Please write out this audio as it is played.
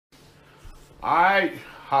All right,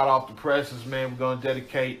 hot off the presses, man. We're gonna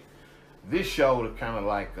dedicate this show to kind of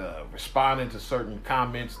like responding to certain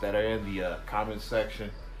comments that are in the comment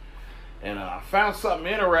section, and I found something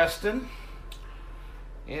interesting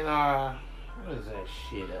in our what is that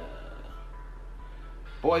shit?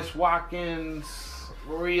 Boyce Watkins,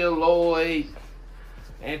 Maria Lloyd,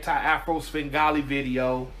 anti-Afro Svengali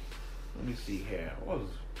video. Let me see here. What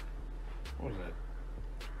was that?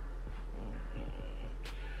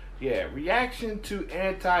 Yeah, reaction to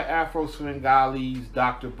anti-Afro Svengali's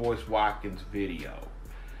Dr. Boyce Watkins video.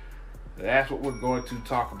 That's what we're going to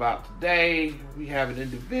talk about today. We have an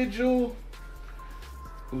individual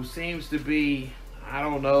who seems to be, I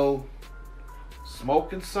don't know,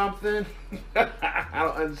 smoking something. I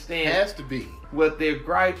don't understand. Has to be. What their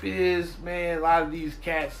gripe is, man. A lot of these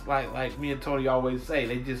cats, like me and Tony always say,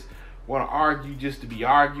 they just want to argue just to be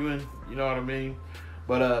arguing. You know what I mean?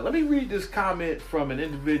 But let me read this comment from an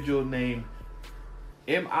individual named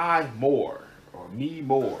M.I. Moore, or Me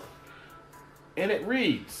Moore. And it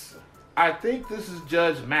reads, I think this is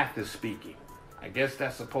Judge Mathis speaking. I guess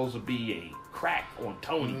that's supposed to be a crack on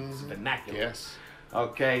Tony's vernacular. Yes.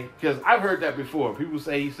 Okay? Because I've heard that before. People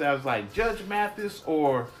say he sounds like Judge Mathis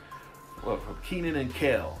or from Keenan and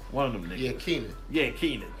Kel. One of them niggas. Yeah, Keenan. Yeah,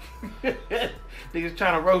 Keenan. Niggas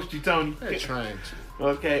trying to roast you, Tony. They're trying to.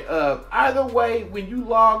 Okay, either way, when you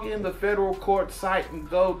log in the federal court site and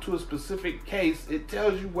go to a specific case, it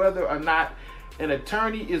tells you whether or not an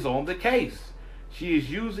attorney is on the case. She is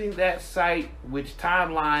using that site which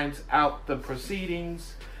timelines out the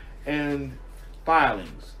proceedings and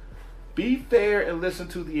filings. Be fair and listen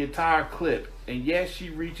to the entire clip. And yes, she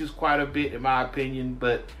reaches quite a bit in my opinion,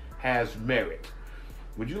 but has merit.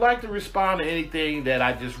 Would you like to respond to anything that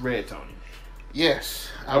I just read, Tony? Yes,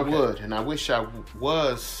 I would, and I wish I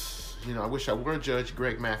was, I wish I were Judge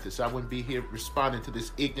Greg Mathis. I wouldn't be here responding to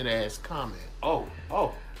this ignorant ass comment. There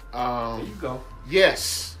you go.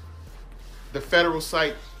 Yes, the federal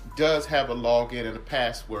site does have a login and a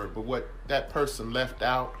password, but what that person left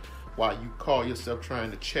out while you call yourself trying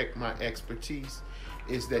to check my expertise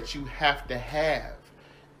is that you have to have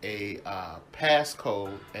a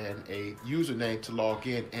passcode and a username to log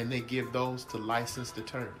in, and they give those to licensed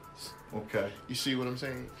attorneys. Okay. You see what I'm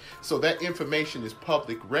saying? So that information is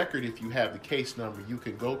public record. If you have the case number, you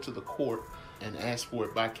can go to the court and ask for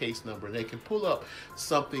it by case number, and they can pull up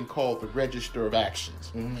something called the Register of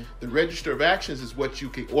Actions. Mm-hmm. The Register of Actions is what you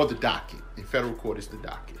can, or the docket. In federal court, it's the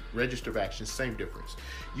docket. Register of Actions, same difference.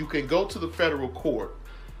 You can go to the federal court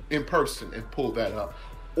in person and pull that up,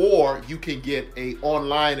 or you can get a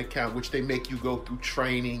online account, which they make you go through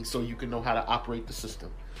training so you can know how to operate the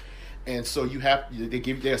system. And so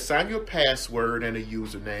they assign you a password and a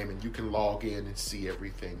username, and you can log in and see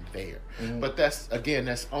everything there. Mm-hmm. But that's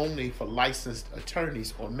only for licensed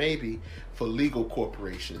attorneys, or maybe for legal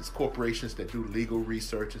corporations that do legal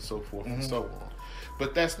research and so forth and so on.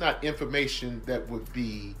 But that's not information that would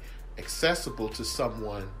be accessible to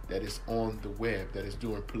someone that is on the web, that is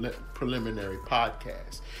doing preliminary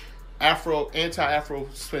podcasts. Anti-Afro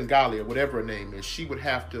Svengali, or whatever her name is, she would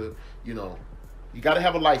have to, you got to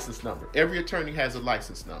have a license number. Every attorney has a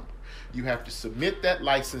license number. You have to submit that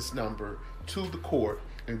license number to the court,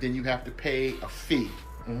 and then you have to pay a fee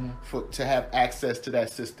to have access to that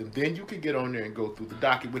system. Then you can get on there and go through the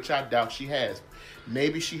docket, which I doubt she has.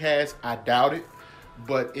 Maybe she has. I doubt it.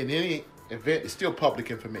 But in any event, it's still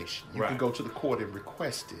public information. You can go to the court and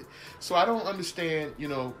request it. So I don't understand,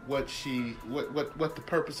 what the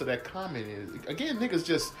purpose of that comment is. Again, niggas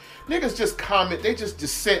just comment. They just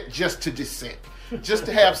dissent just to dissent, just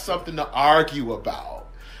to have something to argue about.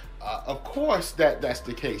 Of course, that's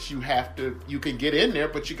the case. You can get in there,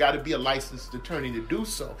 but you got to be a licensed attorney to do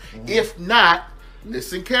so. Mm-hmm. If not,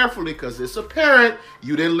 listen carefully, because it's apparent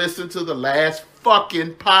you didn't listen to the last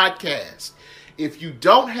fucking podcast. If you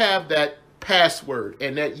don't have that password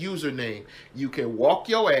and that username, you can walk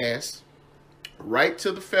your ass right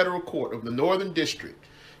to the federal court of the Northern District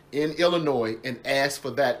in Illinois and ask for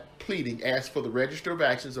that pleading, ask for the Register of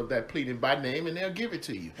Actions of that pleading by name, and they'll give it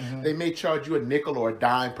to you. Mm-hmm. They may charge you a nickel or a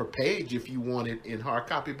dime per page if you want it in hard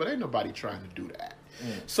copy, but ain't nobody trying to do that.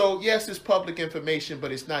 So yes, it's public information,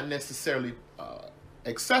 but it's not necessarily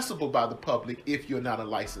accessible by the public if you're not a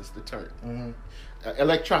licensed attorney,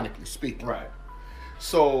 electronically speaking. Right.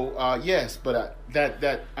 So yes, but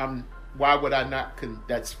why would I not?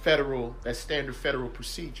 That's federal. That's standard federal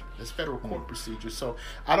procedure. That's federal court procedure. So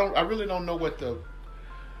I really don't know what the.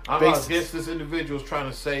 I guess this individual is trying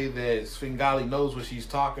to say that Svengali knows what she's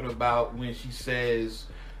talking about when she says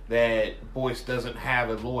that Boyce doesn't have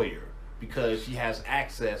a lawyer, because she has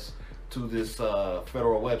access to this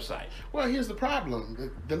federal website. Well, here's the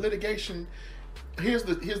problem: the litigation. Here's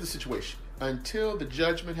the situation. Until the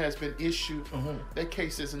judgment has been issued, that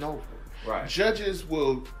case isn't over. Right. Judges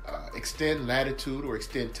will extend latitude or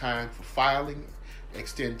extend time for filing,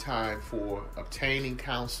 extend time for obtaining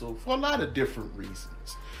counsel for a lot of different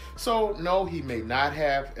reasons. So, no, he may not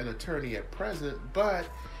have an attorney at present, but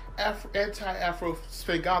Afro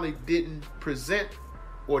Svengali didn't present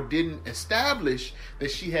or didn't establish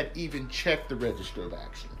that she had even checked the Register of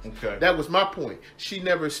Actions. Okay. That was my point. She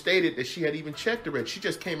never stated that she had even checked the register. She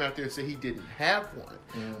just came out there and said he didn't have one.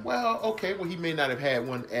 Well, okay, he may not have had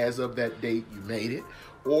one as of that date you made it,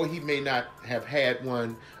 or he may not have had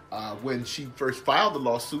one when she first filed the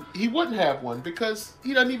lawsuit. He wouldn't have one because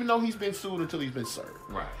he doesn't even know he's been sued until he's been served.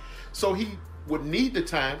 Right. So he would need the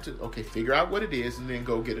time to, figure out what it is and then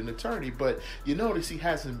go get an attorney. But you notice he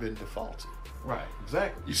hasn't been defaulted. Right,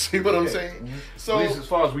 exactly. You see what I'm saying? So, at least as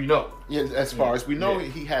far as we know. Yeah, as far as we know,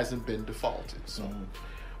 he hasn't been defaulted. So,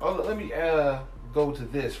 let me go to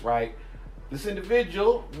this, right? This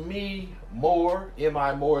individual, M.I.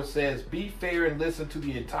 Moore, says, be fair and listen to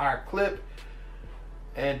the entire clip.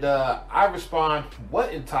 And I respond,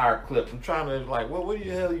 what entire clip? I'm trying to, what the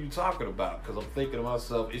hell are you talking about? Because I'm thinking to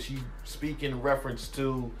myself, is she speaking in reference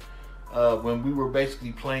to when we were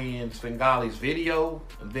basically playing Svengali's video,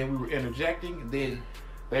 and then we were interjecting, and then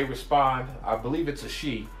they respond, I believe it's a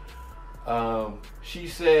she. She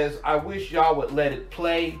says, I wish y'all would let it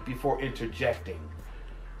play before interjecting.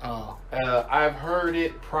 I've heard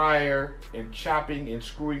it prior, and chopping and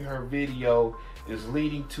screwing her video is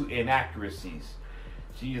leading to inaccuracies.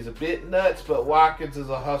 She is a bit nuts, but Watkins is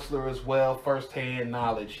a hustler as well. First-hand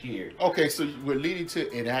knowledge here. Okay, so we're leading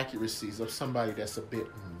to inaccuracies of somebody that's a bit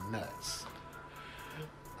nuts.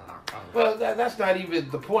 Well, that's not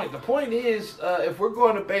even the point. The point is, if we're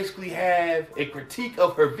going to basically have a critique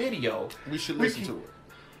of her video, we should listen to it.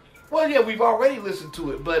 Well, yeah, we've already listened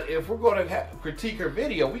to it, but if we're going to critique her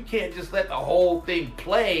video, we can't just let the whole thing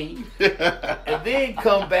play and then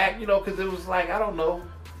come back, because it was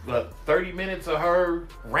 30 minutes of her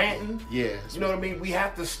ranting. Yeah. You know what I mean? We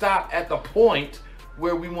have to stop at the point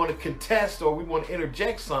where we want to contest or we want to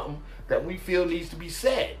interject something that we feel needs to be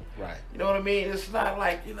said. Right. You know what I mean? It's not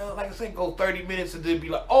like I said, go 30 minutes and then be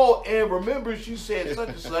like, oh, and remember she said such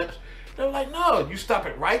and such. They're like, no, you stop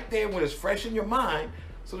it right there when it's fresh in your mind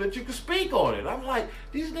so that you can speak on it. I'm like,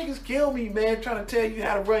 these niggas kill me, man, trying to tell you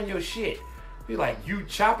how to run your shit. Be like, you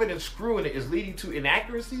chopping and screwing it is leading to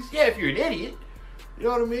inaccuracies? Yeah, if you're an idiot. You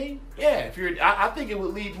know what I mean? Yeah, I think it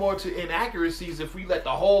would lead more to inaccuracies if we let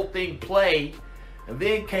the whole thing play and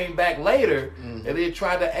then came back later and then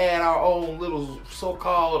tried to add our own little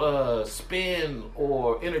so-called spin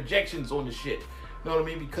or interjections on the shit. You know what I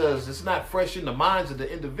mean? Because it's not fresh in the minds of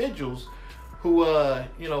the individuals who,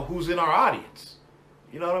 who's in our audience.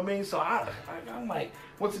 You know what I mean? So I'm like,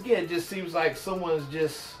 once again, it just seems like someone's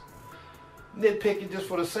just nitpicking just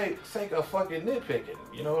for the sake of fucking nitpicking.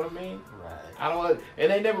 You know what I mean? Right.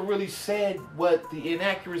 And they never really said what the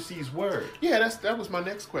inaccuracies were. Yeah, that was my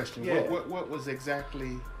next question. Yeah. What was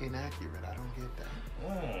exactly inaccurate? I don't get that.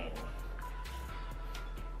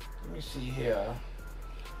 Let me see here.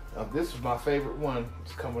 This is my favorite one.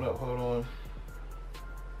 It's coming up. Hold on.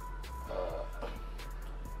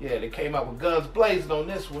 Yeah, they came out with guns blazing on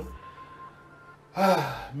this one.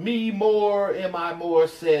 M.I. Moore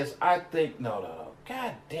says, I think, no.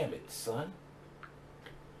 God damn it, son.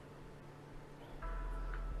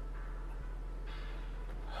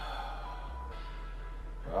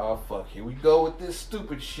 Oh, fuck. Here we go with this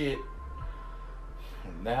stupid shit.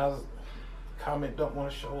 Now, the comment don't want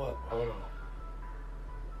to show up. Hold on.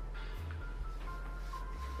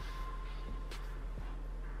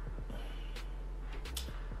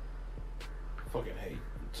 Fucking hate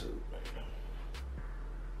YouTube, man.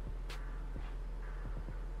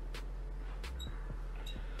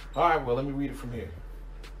 Alright, well, let me read it from here.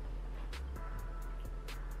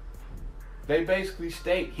 They basically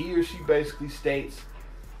state, he or she basically states,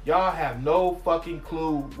 y'all have no fucking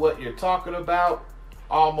clue what you're talking about.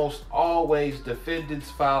 Almost always defendants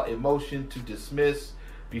file a motion to dismiss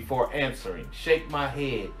before answering. Shake my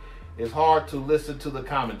head. It's hard to listen to the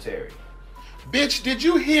commentary. Bitch, did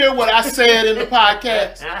you hear what I said in the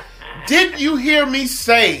podcast? Didn't you hear me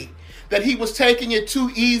say that he was taking it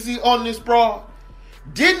too easy on this broad?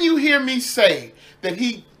 Didn't you hear me say that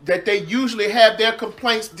they usually have their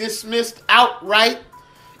complaints dismissed outright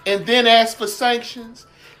and then ask for sanctions?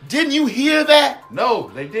 Didn't you hear that? No,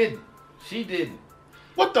 they didn't. She didn't.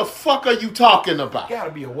 What the fuck are you talking about? It's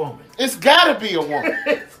gotta be a woman. It's gotta be a woman.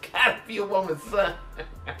 It's gotta be a woman, son.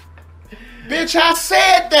 Bitch, I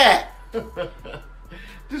said that.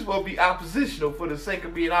 Just want to be oppositional for the sake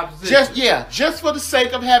of being oppositional. Just for the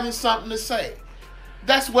sake of having something to say.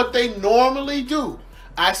 That's what they normally do.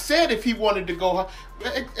 I said if he wanted to go,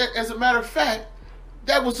 as a matter of fact,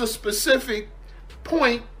 that was a specific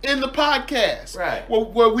point in the podcast, right?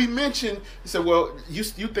 Where we mentioned, he said, "Well, you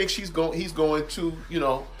think he's going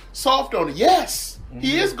to, soft on it?" Yes,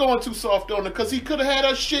 he is going too soft on it because he could have had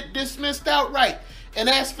her shit dismissed outright and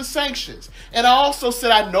asked for sanctions. And I also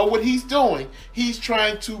said I know what he's doing. He's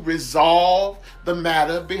trying to resolve the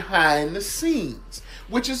matter behind the scenes,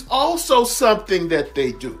 which is also something that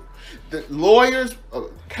they do. The lawyers,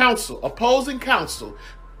 opposing counsel,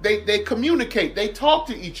 they communicate, they talk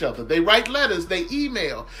to each other, they write letters, they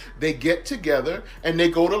email, they get together, and they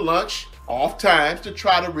go to lunch off times to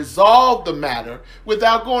try to resolve the matter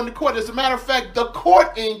without going to court. As a matter of fact, the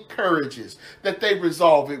court encourages that they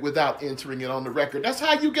resolve it without entering it on the record. That's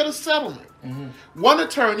how you get a settlement. One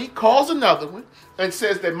attorney calls another one and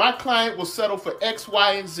says that my client will settle for X,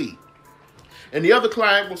 Y, and Z. And the other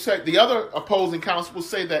client will say, the other opposing counsel will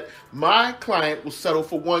say that my client will settle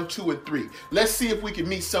for 1, 2, and 3. Let's see if we can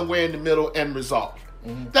meet somewhere in the middle and resolve.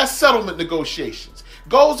 That's settlement negotiations.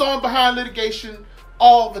 Goes on behind litigation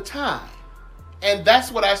all the time. And that's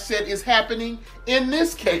what I said is happening in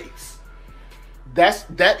this case.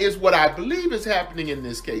 That is what I believe is happening in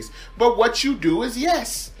this case. But what you do is,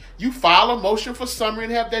 yes, you file a motion for summary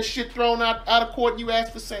and have that shit thrown out of court and you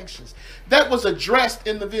ask for sanctions. That was addressed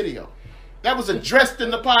in the video. That was addressed in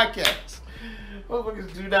the podcast.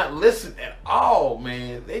 Motherfuckers do not listen at all,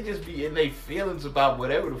 man. They just be in their feelings about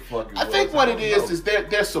whatever the fuck it was. I think what it is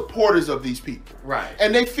they're supporters of these people. Right.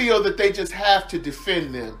 And they feel that they just have to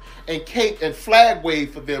defend them and cape and flag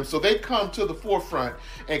wave for them. So they come to the forefront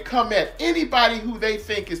and come at anybody who they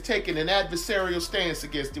think is taking an adversarial stance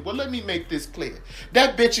against it. Well, let me make this clear.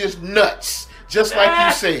 That bitch is nuts, just like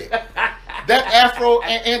you said. That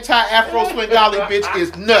anti-Afro Svengali bitch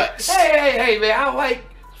is nuts. Hey, man, I like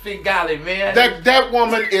Svengali, man. That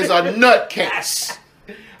woman is a nutcase.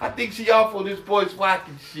 I think she off on this voice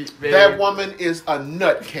whacking shit, man. That woman is a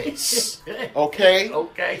nutcase. Okay?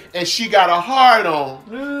 Okay. And she got a hard on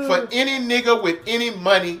for any nigga with any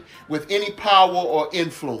money, with any power or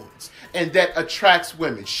influence. And that attracts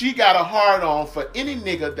women. She got a hard on for any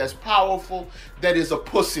nigga that's powerful, that is a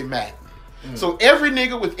pussy magnet. So every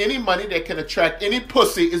nigga with any money that can attract any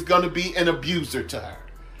pussy is going to be an abuser to her.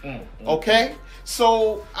 Okay?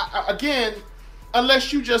 So, again,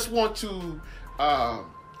 unless you just want to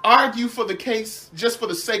argue for the case just for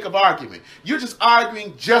the sake of argument. You're just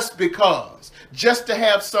arguing just because. Just to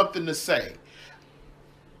have something to say.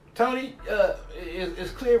 Tony,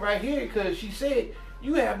 it's clear right here because she said,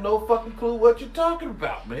 you have no fucking clue what you're talking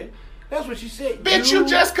about, man. That's what she said. Bitch, you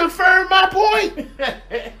just confirmed my point.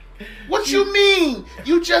 What you mean?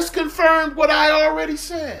 You just confirmed what I already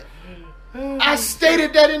said. I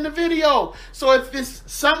stated that in the video. So if there's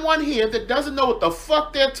someone here that doesn't know what the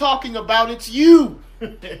fuck they're talking about, it's you.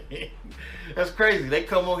 That's crazy. They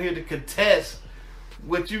come on here to contest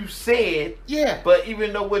what you said. Yeah. But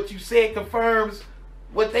even though what you said confirms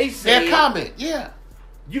what they said. Their comment, yeah.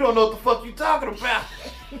 You don't know what the fuck you talking about.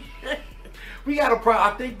 We got a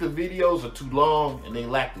problem. I think the videos are too long and they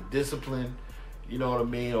lack the discipline. You know what I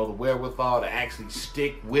mean? Or the wherewithal to actually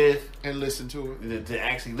stick with. And listen to it. To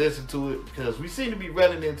actually listen to it. Because we seem to be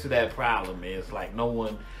running into that problem, man. It's like no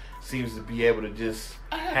one seems to be able to just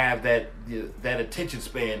have that attention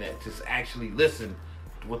span that just actually listen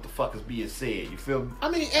to what the fuck is being said. You feel me? I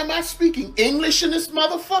mean, am I speaking English in this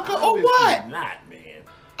motherfucker or what? Not, man.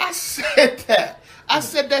 I said that. I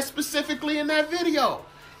said that specifically in that video.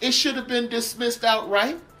 It should have been dismissed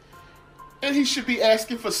outright. And he should be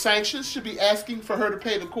asking for sanctions. Should be asking for her to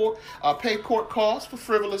pay court costs for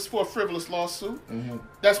a frivolous lawsuit.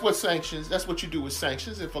 That's what sanctions. That's what you do with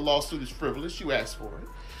sanctions. If a lawsuit is frivolous, you ask for it.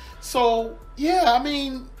 So yeah, I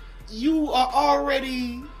mean, you are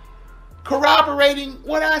already corroborating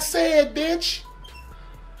what I said, bitch.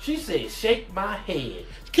 She said, "Shake my head."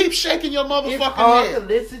 Keep shaking your motherfucking head. It's hard to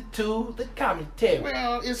listen to the commentary.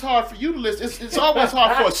 Well, it's hard for you to listen. It's always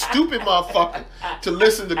hard for a stupid motherfucker to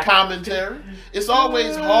listen to commentary. It's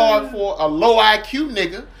always hard for a low IQ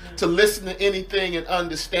nigga to listen to anything and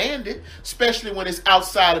understand it, especially when it's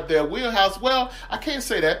outside of their wheelhouse. Well, I can't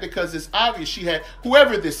say that because it's obvious she had,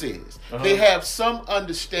 whoever this is, they have some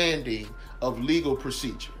understanding of legal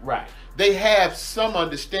procedure. Right. They have some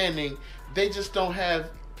understanding. They just don't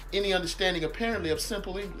have any understanding, apparently, of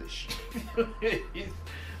simple English.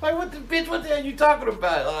 Like, what the hell are you talking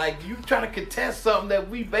about? Like, you trying to contest something that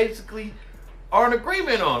we basically are in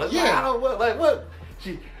agreement on. It's yeah. like, what?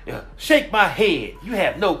 Shake my head. You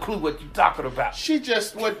have no clue what you're talking about. She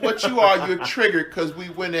just what you are. You're triggered because we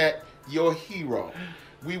went at your hero.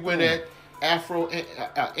 We went at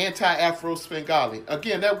anti-Afro Svengali.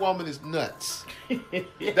 Again, that woman is nuts.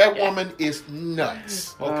 That woman is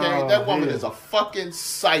nuts. Okay, that woman is a fucking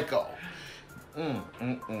psycho.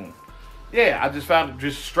 Yeah, I just found it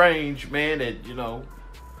just strange, man, that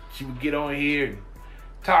she would get on here and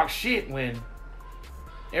talk shit when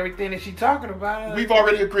everything that she talking about, we've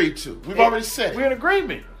already agreed to. We've already said we're in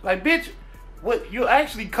agreement. Like, bitch, what you're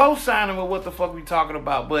actually co-signing with what the fuck we talking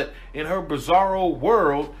about, but in her bizarro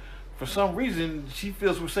world, for some reason, she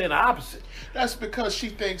feels we're saying the opposite. That's because she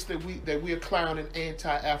thinks that we are clowning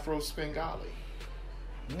anti-Afro Svengali,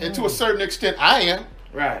 and to a certain extent, I am.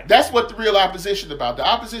 Right. That's what the real opposition about. The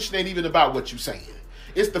opposition ain't even about what you're saying.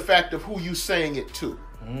 It's the fact of who you saying it to.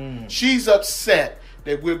 She's upset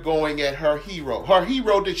that we're going at her hero. Her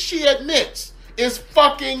hero that she admits is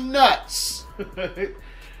fucking nuts.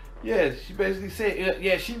 Yeah, she basically said,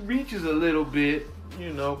 yeah, she reaches a little bit,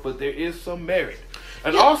 but there is some merit.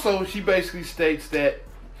 And also, she basically states that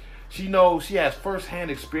she knows, she has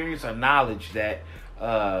firsthand experience or knowledge that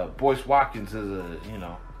Boyce Watkins is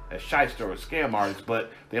a shyster or a scam artist,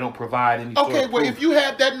 but they don't provide any sort of proof. If you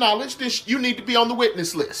have that knowledge, then you need to be on the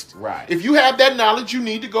witness list. Right. If you have that knowledge, you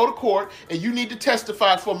need to go to court and you need to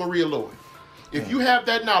testify for Maria Lloyd. If you have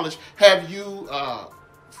that knowledge, have you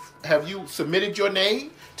submitted your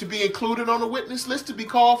name to be included on the witness list to be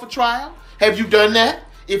called for trial? Have you done that?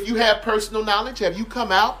 If you have personal knowledge, have you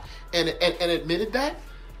come out and admitted that?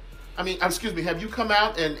 Have you come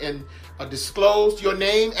out and disclosed your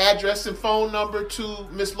name, address, and phone number to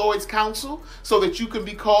Miss Lloyd's counsel so that you can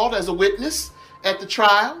be called as a witness at the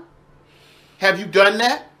trial? Have you done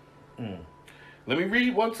that? Let me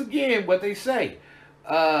read once again what they say.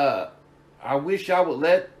 I wish y'all would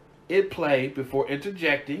let it play before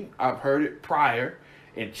interjecting. I've heard it prior,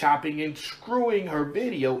 and chopping and screwing her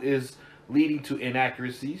video is leading to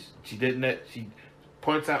inaccuracies. She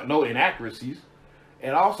points out no inaccuracies.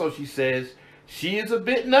 And also she says, she is a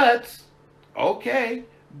bit nuts. Okay,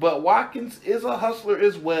 but Watkins is a hustler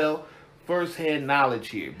as well. First-hand knowledge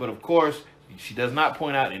here. But of course, she does not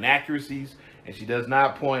point out inaccuracies, and she does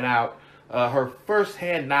not point out her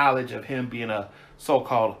first-hand knowledge of him being a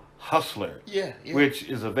so-called hustler. Yeah. Which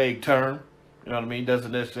is a vague term. You know what I mean?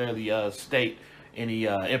 Doesn't necessarily state any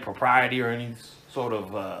impropriety or any sort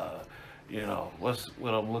of, what's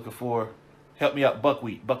what I'm looking for. Help me out,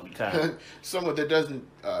 buckwheat time. Someone that doesn't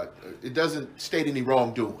it doesn't state any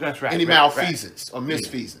wrongdoing. That's right. Any malfeasance or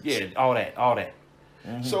misfeasance. Yeah, all that.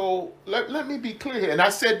 Mm-hmm. So let me be clear here, and I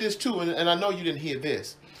said this too, and I know you didn't hear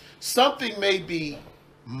this. Something may be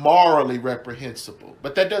morally reprehensible,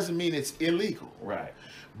 but that doesn't mean it's illegal. Right.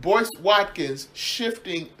 Boyce Watkins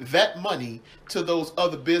shifting that money to those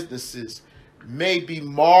other businesses may be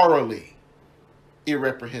morally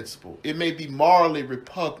irreprehensible. It may be morally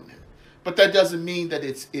repugnant. But that doesn't mean that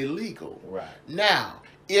it's illegal. Right. Now,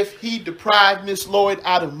 if he deprived Miss Lloyd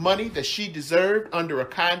out of money that she deserved under a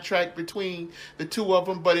contract between the two of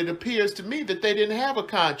them, but it appears to me that they didn't have a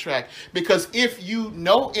contract. Because if you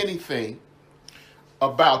know anything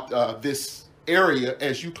about this area,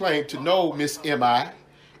 as you claim to know, Miss M.I.,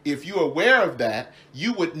 if you're aware of that,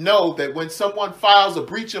 you would know that when someone files a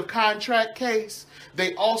breach of contract case,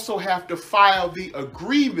 they also have to file the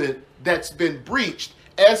agreement that's been breached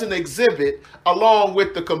as an exhibit along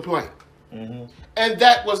with the complaint. Mm-hmm. And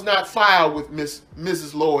that was not filed with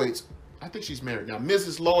Mrs. Lloyd's, I think she's married now,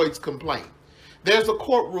 Mrs. Lloyd's complaint. There's a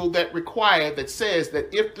court rule that says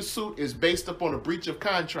that if the suit is based upon a breach of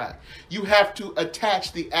contract, you have to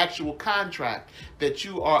attach the actual contract that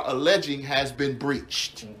you are alleging has been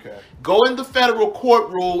breached. Okay. Go in the federal court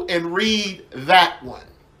rule and read that one.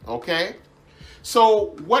 Okay?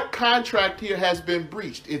 So what contract here has been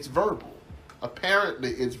breached? It's verbal.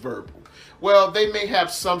 Apparently it's verbal. Well, they may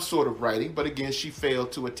have some sort of writing, but again, she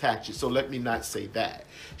failed to attach it. So let me not say that.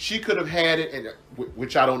 She could have had it, and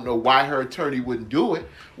which I don't know why her attorney wouldn't do it.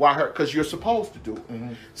 Because you're supposed to do it.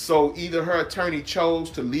 Mm-hmm. So either her attorney chose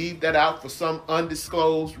to leave that out for some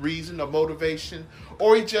undisclosed reason or motivation,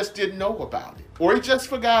 or he just didn't know about it, or he just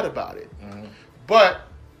forgot about it. Mm-hmm. But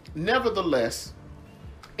nevertheless,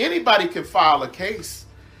 anybody can file a case.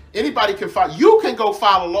 Anybody can file. You can go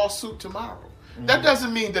file a lawsuit tomorrow. Mm-hmm. That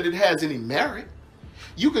doesn't mean that it has any merit.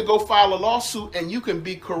 You can go file a lawsuit and you can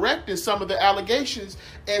be correct in some of the allegations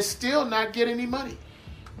and still not get any money.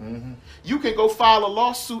 Mm-hmm. You can go file a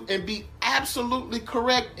lawsuit and be absolutely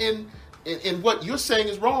correct in what you're saying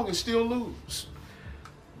is wrong and still lose.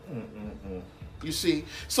 You see?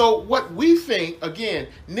 So what we think, again,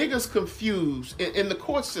 niggas confuse in the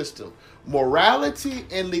court system, morality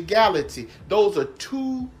and legality. Those are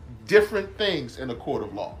two different things in a court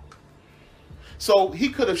of law. So he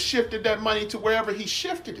could have shifted that money to wherever he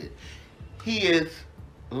shifted it. He is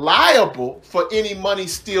liable for any money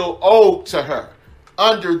still owed to her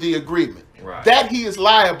under the agreement. Right. That he is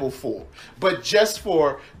liable for. But just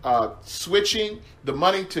for switching the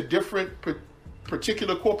money to different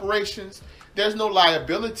particular corporations, there's no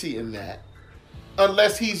liability in that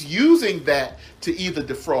unless he's using that to either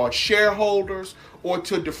defraud shareholders or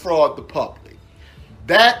to defraud the public.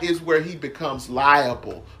 That is where he becomes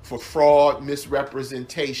liable for fraud,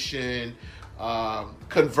 misrepresentation,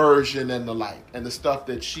 conversion, and the like, and the stuff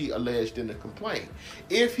that she alleged in the complaint.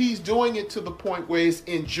 If he's doing it to the point where it's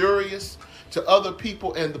injurious to other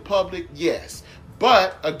people and the public, yes.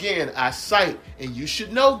 But again, I cite, and you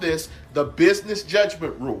should know this, the business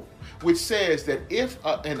judgment rule, which says that if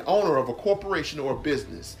an owner of a corporation or a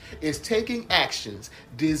business is taking actions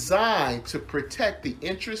designed to protect the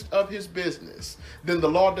interest of his business, then the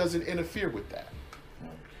law doesn't interfere with that.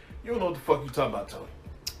 You don't know what the fuck you talking about, Tony.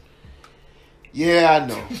 Yeah, I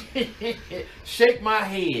know. Shake my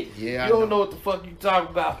head. Yeah, you don't know what the fuck you talking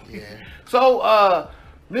about. Yeah. So,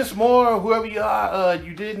 Miss Moore, whoever you are,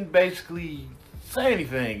 you didn't basically say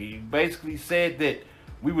anything. You basically said that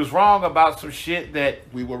we was wrong about some shit that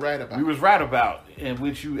we were right about. We was right about, and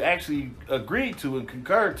which you actually agreed to and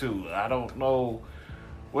concurred to. I don't know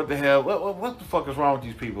what the hell. What the fuck is wrong with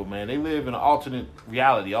these people, man? They live in an alternate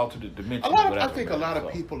reality, alternate dimension. I think a lot of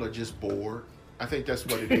people are just bored. I think that's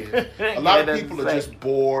what it is. A lot of people are just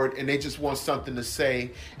bored and they just want something to say.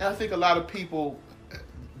 And I think a lot of people,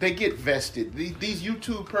 they get vested. These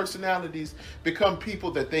YouTube personalities become people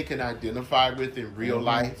that they can identify with in real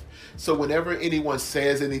life. So whenever anyone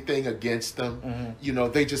says anything against them, you know,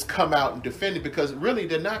 they just come out and defend it, because really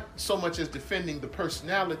they're not so much as defending the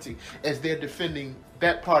personality as they're defending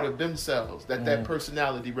that part of themselves that that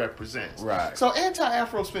personality represents. Right. So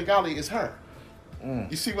anti-Afro Svengali is her.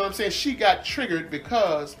 You see what I'm saying? She got triggered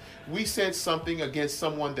because we said something against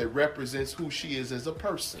someone that represents who she is as a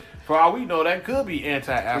person. For all we know, that could be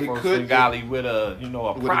anti-Afro Svengali with a, you know,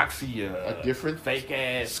 a proxy, a different fake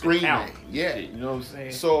ass screen name. Yeah, shit, you know what I'm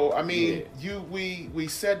saying? So I mean, we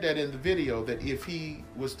said that in the video that if he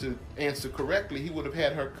was to answer correctly, he would have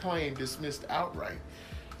had her claim dismissed outright.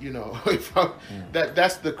 You know,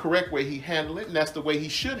 that's the correct way he handled it, and that's the way he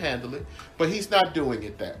should handle it. But he's not doing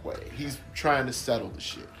it that way. He's trying to settle the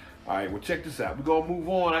shit. All right, well, check this out. We're going to move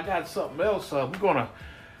on. I got something else. We're going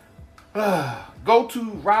to go to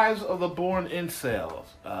Rise of the Born Incels.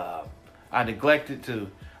 I neglected to.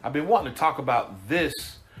 I've been wanting to talk about this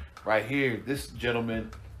right here. This gentleman,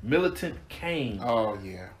 Militant Kane. Oh,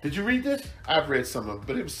 yeah. Did you read this? I've read some of it,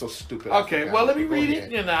 but it was so stupid. Okay, well, let me read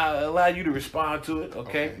it, and I'll allow you to respond to it,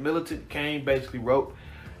 okay? Militant Kane basically wrote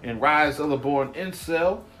in Rise of the Born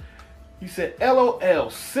Incel, he said, LOL,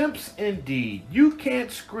 simps indeed. You can't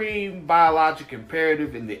scream biologic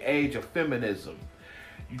imperative in the age of feminism.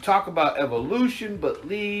 You talk about evolution, but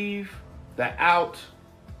leave out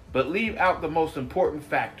the most important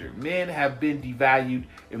factor. Men have been devalued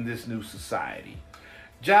in this new society.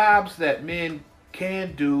 Jobs that men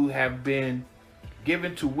can do have been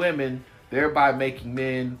given to women, thereby making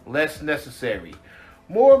men less necessary.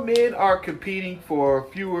 More men are competing for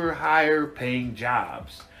fewer, higher paying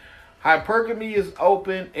jobs. Hypergamy is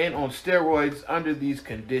open and on steroids under these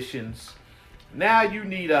conditions. Now you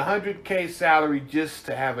need a 100K salary just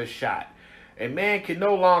to have a shot. A man can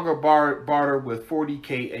no longer barter with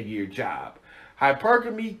 40K a year job.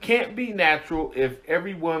 Hypergamy can't be natural if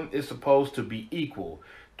everyone is supposed to be equal.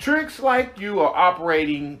 Tricks like you are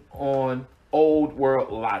operating on old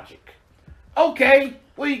world logic. Okay,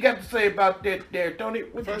 what you got to say about that there, Tony?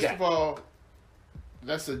 First of all,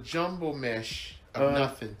 that's a jumbo mesh of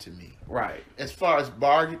nothing to me. Right. As far as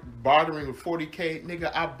bartering with 40K,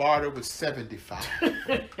 nigga, I barter with 75.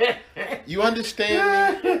 You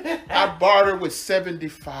understand me? I barter with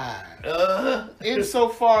 75.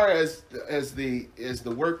 Insofar as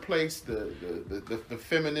the workplace, the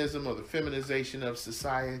feminism or the feminization of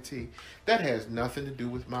society, that has nothing to do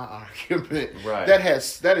with my argument. Right.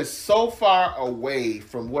 That is so far away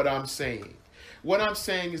from what I'm saying. What I'm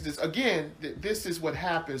saying is this. Again, this is what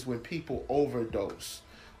happens when people overdose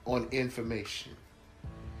on information.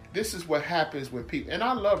 This is what happens when people, and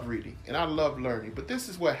I love reading and I love learning, but this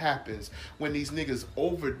is what happens when these niggas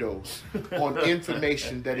overdose on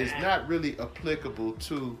information that is not really applicable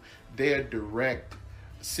to their direct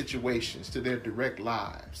situations, to their direct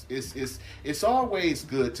lives. It's always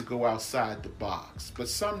good to go outside the box, but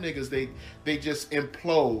some niggas, they just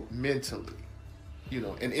implode mentally.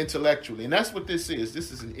 and intellectually. And that's what this is.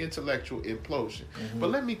 This is an intellectual implosion. But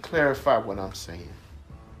let me clarify what I'm saying.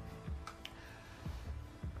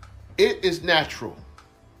 It is natural.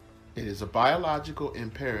 It is a biological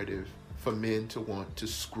imperative for men to want to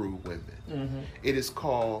screw women. It is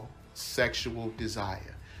called sexual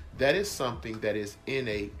desire. That is something that is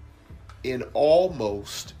innate in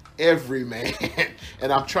almost every man.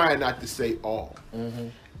 And I'm trying not to say all.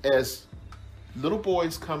 As little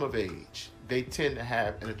boys come of age, they tend to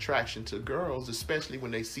have an attraction to girls, especially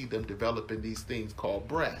when they see them developing these things called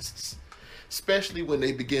breasts. Especially when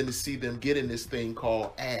they begin to see them getting this thing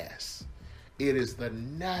called ass. It is the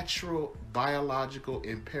natural biological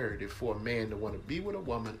imperative for a man to want to be with a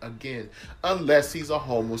woman, again, unless he's a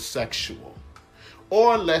homosexual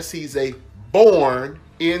or unless he's a born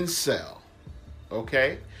incel.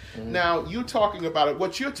 Okay? Now, you're talking about it.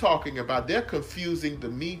 What you're talking about, they're confusing the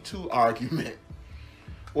Me Too argument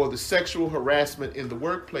or the sexual harassment in the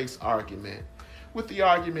workplace argument with the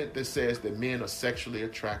argument that says that men are sexually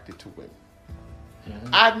attracted to women.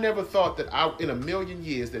 I've never thought that in a million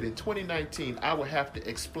years that in 2019 I would have to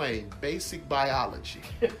explain basic biology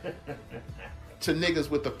to niggas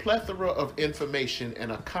with a plethora of information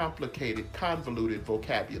and a complicated, convoluted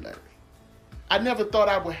vocabulary. I never thought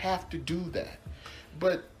I would have to do that.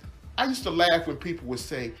 But I used to laugh when people would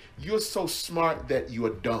say, "You're so smart that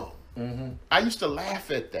you're dumb." I used to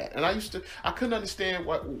laugh at that. And I couldn't understand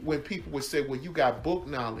when people would say, "Well, you got book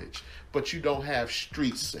knowledge, but you don't have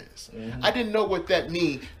street sense." I didn't know what that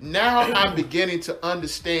means. Now I'm beginning to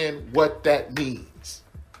understand what that means.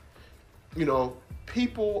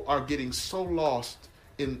 People are getting so lost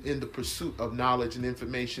in the pursuit of knowledge and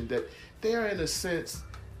information that they're, in a sense,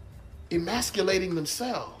 emasculating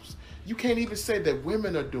themselves. You can't even say that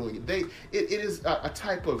women are doing it. It is a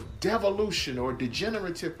type of devolution or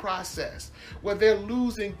degenerative process where they're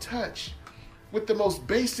losing touch with the most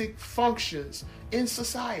basic functions in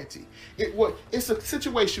society. It's a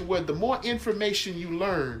situation where the more information you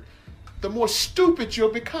learn, the more stupid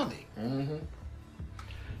you're becoming.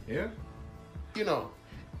 Yeah.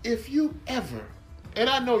 If you ever, and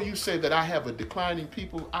I know you say that I have a declining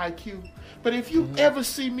people IQ, but if you ever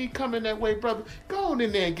see me coming that way, brother, go on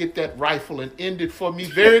in there and get that rifle and end it for me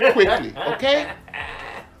very quickly, okay?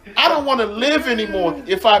 I don't want to live anymore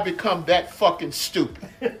if I become that fucking stupid.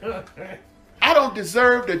 I don't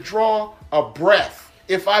deserve to draw a breath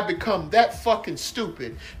if I become that fucking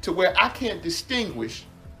stupid to where I can't distinguish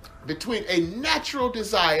between a natural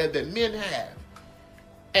desire that men have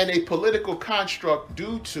and a political construct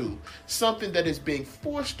due to something that is being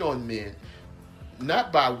forced on men,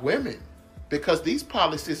 not by women, because these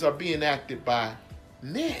policies are being acted by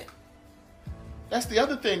men. That's the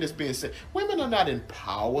other thing that's being said. Women are not in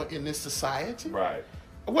power in this society. Right.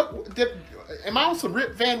 Am I on some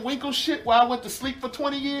Rip Van Winkle shit while I went to sleep for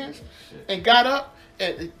 20 years and got up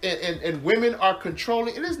and women are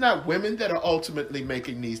controlling? It is not women that are ultimately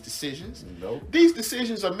making these decisions. Nope. These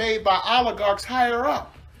decisions are made by oligarchs higher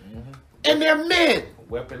up. And they're men.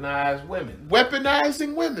 Weaponized women.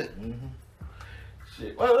 Weaponizing women.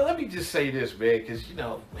 Shit. Well, let me just say this, man, because,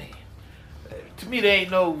 man, to me, there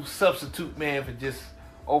ain't no substitute, man, for just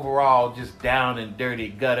overall just down and dirty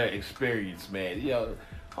gutter experience, man.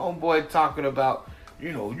 Homeboy talking about,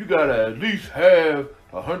 you gotta at least have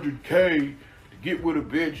 100K to get with a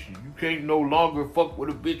bitch. You can't no longer fuck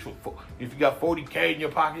with a bitch if you got 40K in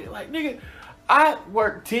your pocket. Like, nigga, I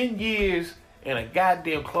worked 10 years in a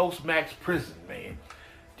goddamn close max prison, man.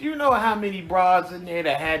 Do you know how many broads in there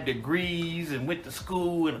that had degrees and went to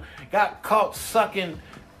school and got caught sucking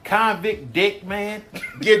convict dick, man?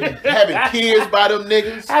 Having kids by them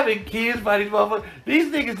niggas? Having kids by these motherfuckers.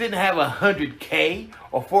 These niggas didn't have 100K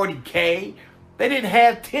or 40K. They didn't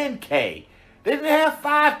have 10K. They didn't have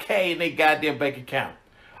 5K in their goddamn bank account.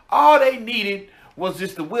 All they needed was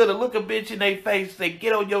just the will to look a bitch in their face, say,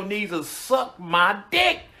 get on your knees and suck my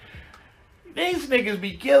dick. These niggas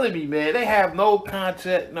be killing me, man. They have no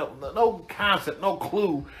concept, no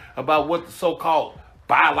clue about what the so-called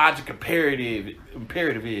biologic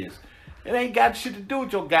imperative is. It ain't got shit to do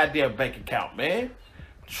with your goddamn bank account, man.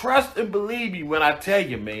 Trust and believe me when I tell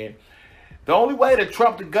you, man. The only way to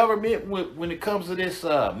trump the government when it comes to this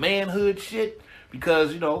manhood shit,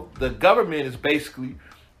 because, the government is basically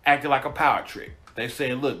acting like a power trick. They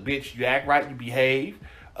saying, look, bitch, you act right, you behave.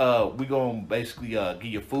 We gonna basically give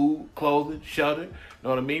you food, clothing, shelter, know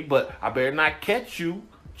what I mean? But I better not catch you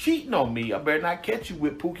cheating on me. I better not catch you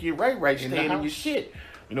with Pookie and Ray Ray staying in your shit.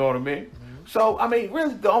 You know what I mean? So, I mean,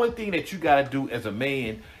 really, the only thing that you gotta do as a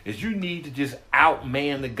man is you need to just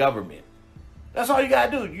outman the government. That's all you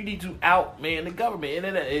gotta do. You need to outman the government,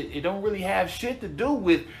 and it don't really have shit to do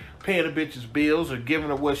with paying a bitch's bills or giving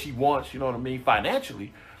her what she wants. You know what I mean?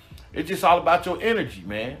 Financially, it's just all about your energy,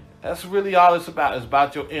 man. That's really all it's about. It's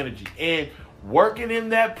about your energy and working in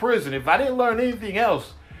that prison. If I didn't learn anything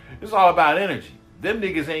else, it's all about energy. Them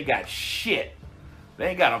niggas ain't got shit. They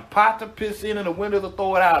ain't got a pot to piss in and a window to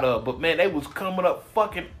throw it out of. But man, they was coming up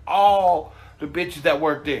fucking all the bitches that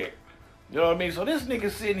worked there. You know what I mean? So this nigga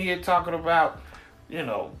sitting here talking about, you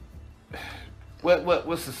know,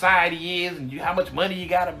 what society is and how much money you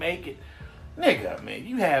gotta make it. Nigga, man,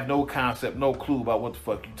 you have no concept, no clue about what the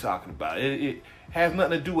fuck you talking about. It has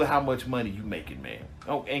nothing to do with how much money you making, man.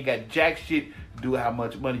 Ain't got jack shit to do with how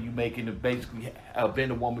much money you making to basically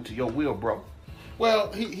bend a woman to your will, bro.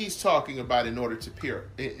 Well, he's talking about in order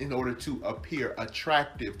to appear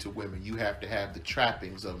attractive to women, you have to have the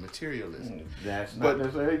trappings of materialism. That's not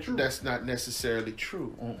necessarily true. That's not necessarily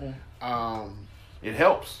true. It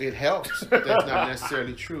helps. It helps. That's not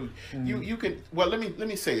necessarily true. You can. Well, let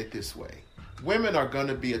me say it this way. Women are going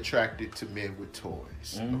to be attracted to men with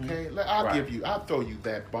toys. Okay, I'll throw you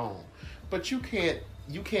that bone, but you can't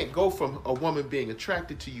go from a woman being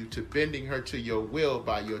attracted to you to bending her to your will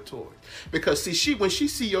by your toys. Because see, when she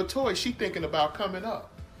see your toys, she thinking about coming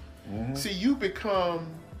up. See, you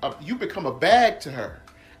become a bag to her,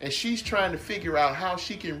 and she's trying to figure out how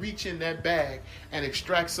she can reach in that bag and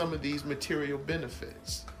extract some of these material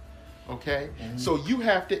benefits. Okay, so you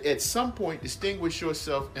have to at some point distinguish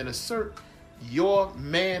yourself and assert your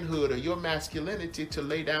manhood or your masculinity to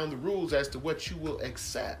lay down the rules as to what you will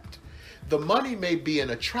accept. The money may be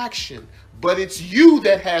an attraction, but it's you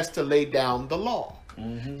that has to lay down the law.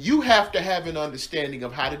 You have to have an understanding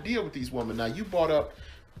of how to deal with these women. Now, you brought up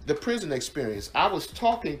the prison experience. I was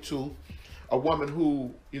talking to a woman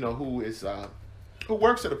who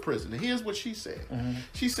works at a prison, and here's what she said.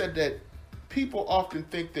 She said that people often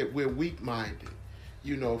think that we're weak-minded,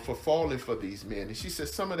 for falling for these men. And she said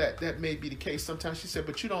some of that may be the case sometimes. She said,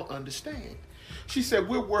 but you don't understand. She said,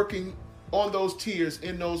 we're working on those tiers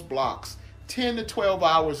in those blocks 10 to 12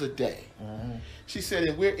 hours a day. She said,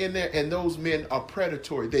 and we're in there, and those men are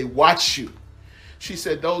predatory. They watch you. She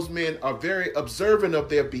said those men are very observant of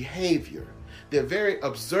their behavior. They're very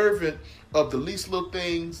observant of the least little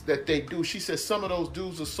things that they do. She said some of those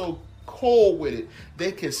dudes are so cold with it,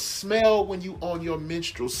 they can smell when you on your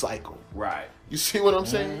menstrual cycle. Right. You see what I'm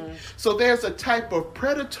saying? So there's a type of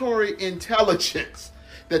predatory intelligence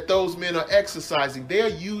that those men are exercising. They're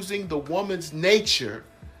using the woman's nature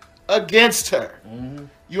against her.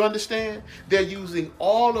 You understand? They're using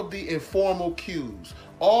all of the informal cues,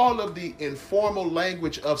 all of the informal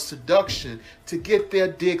language of seduction to get their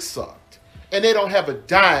dick sucked. And they don't have a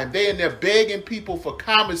dime. They're in there begging people for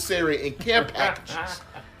commissary and care packages.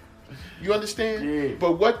 You understand? Yeah.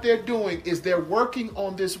 But what they're doing is they're working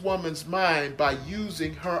on this woman's mind by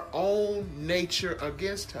using her own nature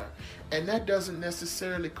against her. And that doesn't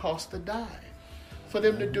necessarily cost a dime for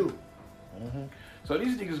them to do. So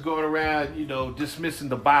these niggas going around, dismissing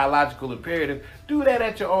the biological imperative. Do that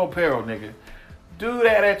at your own peril, nigga. Do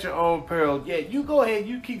that at your own peril. Yeah, you go ahead,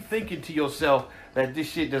 you keep thinking to yourself that this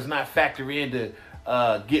shit does not factor into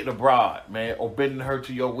getting abroad, man, or bending her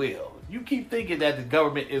to your will. You keep thinking that the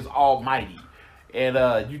government is almighty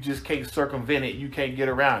and you just can't circumvent it, you can't get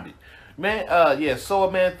around it. Man, so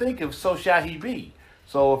a man thinketh, so shall he be.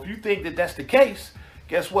 So if you think that that's the case,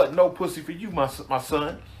 guess what? No pussy for you, my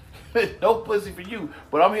son. No pussy for you.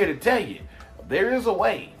 But I'm here to tell you, there is a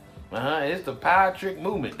way. It's the power trick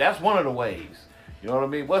movement. That's one of the ways. You know what I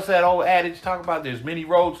mean? What's that old adage talking about? There's many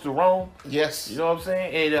roads to Rome. Yes. You know what I'm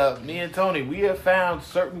saying? And me and Tony, we have found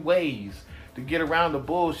certain ways to get around the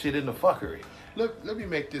bullshit and the fuckery. Let me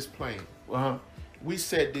make this plain. We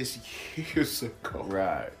said this years ago.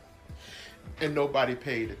 Right. And nobody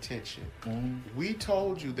paid attention. We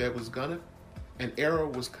told you there was an era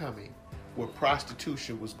was coming where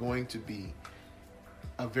prostitution was going to be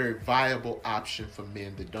a very viable option for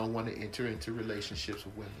men that don't want to enter into relationships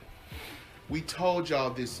with women. We told y'all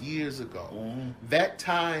this years ago. That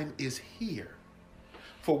time is here.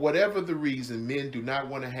 For whatever the reason, men do not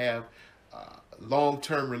want to have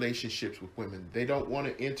long-term relationships with women. They don't want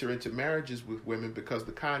to enter into marriages with women because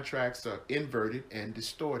the contracts are inverted and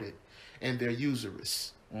distorted and they're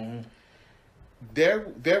usurious.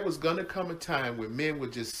 There was going to come a time where men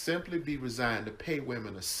would just simply be resigned to pay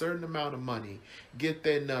women a certain amount of money, get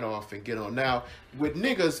their nut off and get on. Now, with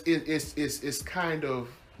niggas, it's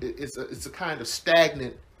a kind of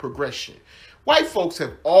stagnant progression. White folks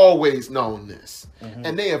have always known this,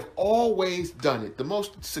 and they have always done it. The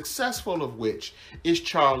most successful of which is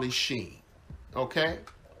Charlie Sheen. Okay?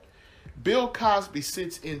 Bill Cosby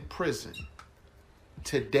sits in prison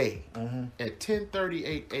today at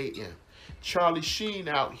 10:38 a.m. Charlie Sheen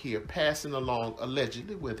out here passing along,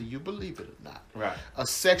 allegedly, whether you believe it or not, Right. a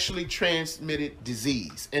sexually transmitted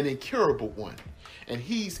disease, an incurable one. And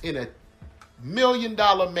he's in a $1 million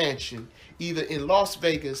mansion, either in Las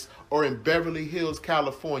Vegas or in Beverly Hills,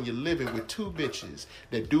 California, living with 2 bitches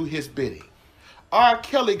that do his bidding. R.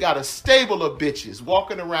 Kelly got a stable of bitches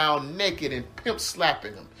walking around naked and pimp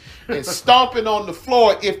slapping them and stomping on the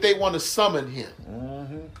floor if they want to summon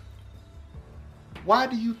him. Why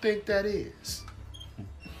do you think that is?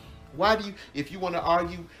 Why do you, if you want to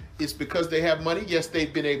argue it's because they have money, yes,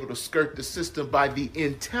 they've been able to skirt the system by the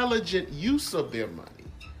intelligent use of their money.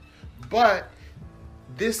 But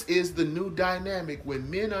this is the new dynamic when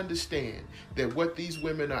men understand that what these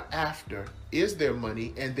women are after is their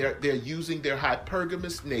money, and they're using their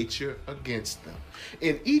hypergamous nature against them.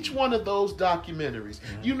 In each one of those documentaries,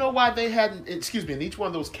 you know why they hadn't, in each one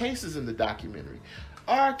of those cases in the documentary,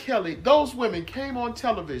 R. Kelly, those women came on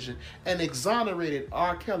television and exonerated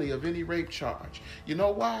R. Kelly of any rape charge. You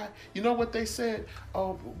know why? You know what they said?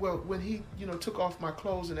 Oh, well, when he, took off my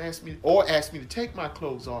clothes and asked me to take my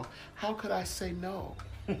clothes off, how could I say no?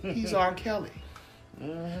 He's R. Kelly.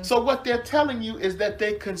 So what they're telling you is that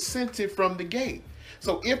they consented from the gate.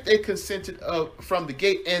 So if they consented from the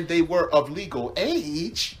gate and they were of legal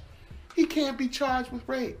age, he can't be charged with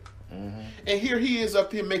rape. And here he is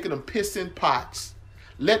up here making them piss in pots,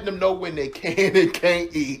 letting them know when they can and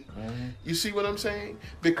can't eat. You see what I'm saying?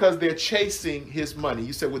 Because they're chasing his money.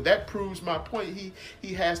 You said, well, that proves my point.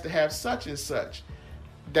 He has to have such and such.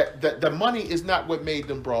 That the money is not what made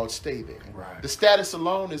them broad stay there. Right. The status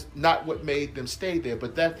alone is not what made them stay there.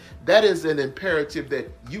 But that is an imperative that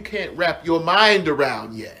you can't wrap your mind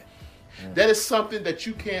around yet. That is something that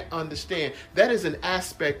you can't understand. That is an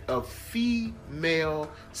aspect of female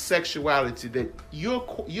sexuality that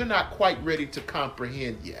you're not quite ready to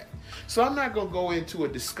comprehend yet. So I'm not going to go into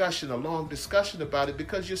a long discussion about it,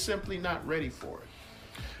 because you're simply not ready for it.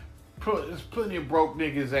 There's plenty of broke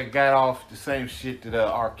niggas that got off the same shit that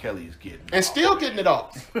R. Kelly is getting. And still getting it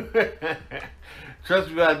off. Trust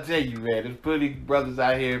me when I tell you, man, there's plenty of brothers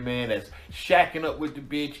out here, man, that's shacking up with the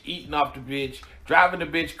bitch, eating off the bitch, driving the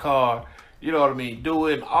bitch car, you know what I mean,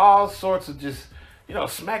 doing all sorts of just,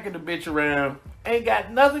 smacking the bitch around. Ain't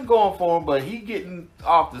got nothing going for him, but he getting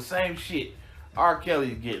off the same shit R.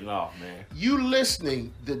 Kelly's getting off, man. You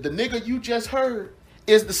listening, the nigga you just heard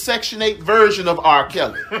is the Section 8 version of R.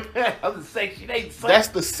 Kelly. The Section 8 son. That's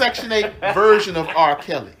the Section 8 version of R.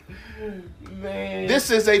 Kelly. Man.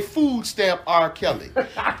 This is a food stamp R. Kelly.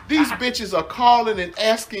 These bitches are calling and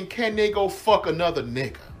asking, can they go fuck another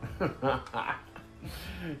nigga?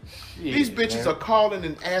 Shit, These bitches are calling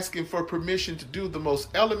and asking for permission to do the most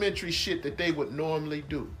elementary shit that they would normally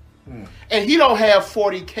do. And he don't have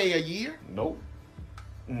 $40K a year. Nope.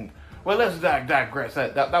 Well, let's digress.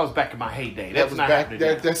 That was back in my heyday. That's not back. happening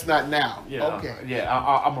now. That's not now. Yeah, Okay.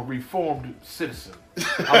 I'm a reformed citizen.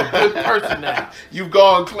 I'm a good person now. You've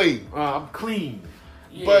gone clean. I'm clean.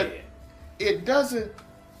 Yeah. But it doesn't.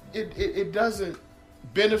 It doesn't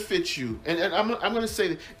benefit you. And I'm going to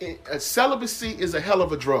say that celibacy is a hell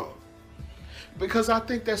of a drug, because I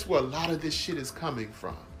think that's where a lot of this shit is coming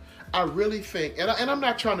from. I really think, and I'm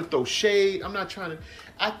not trying to throw shade.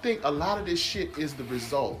 I think a lot of this shit is the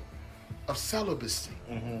result of celibacy.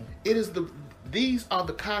 These are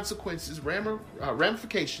the consequences,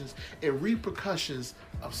 ramifications, and repercussions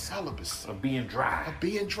of celibacy. Of being dry.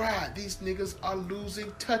 These niggas are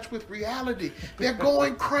losing touch with reality. They're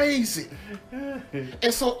going crazy.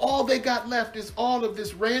 And so all they got left is all of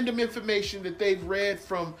this random information that they've read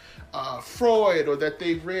from Freud, or that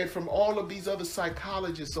they've read from all of these other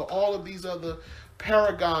psychologists, or all of these other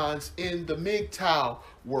paragons in the MGTOW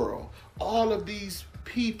world. All of these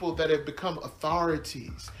people that have become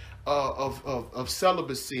authorities of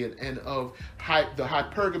celibacy and of the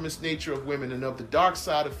hypergamous nature of women and of the dark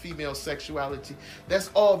side of female sexuality.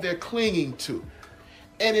 That's all they're clinging to.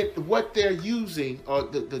 And what they're using, or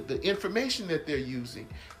the information that they're using,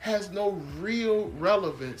 has no real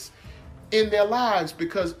relevance in their lives,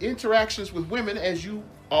 because interactions with women, as you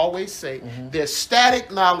always say, there's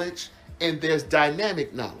static knowledge and there's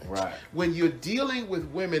dynamic knowledge. Right. When you're dealing with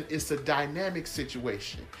women, it's a dynamic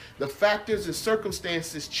situation. The factors and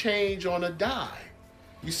circumstances change on a dime.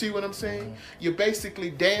 You see what I'm saying? You're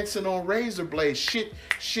basically dancing on razor blades.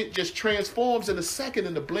 Shit just transforms in a second,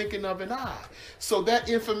 in the blinking of an eye. So that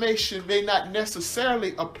information may not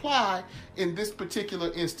necessarily apply in this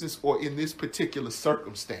particular instance or in this particular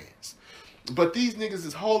circumstance. But these niggas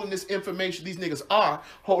is holding this information, these niggas are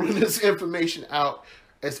holding this information out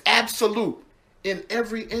as absolute in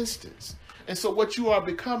every instance. And so what you are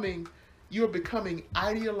becoming you're becoming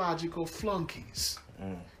ideological flunkies.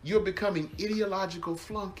 You're becoming ideological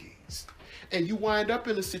flunkies. And you wind up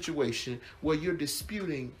in a situation where you're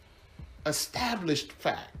disputing established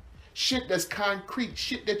fact. Shit that's concrete.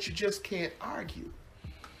 Shit that you just can't argue.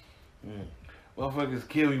 Motherfuckers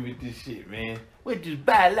kill me with this shit, man. What does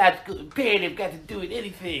biological imperative got to do with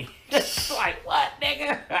anything? Like, what,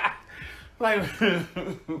 nigga? Like,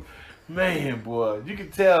 man, boy. You can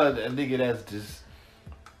tell a nigga that's just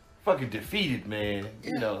fucking defeated, man.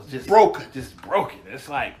 You know, just broken. Just broken. It's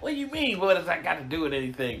like, what do you mean? What does that got to do with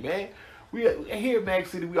anything, man? We here in Mag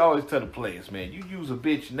City, we always tell the players, man, you use a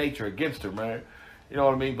bitch nature against her, man. You know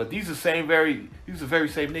what I mean? But these are very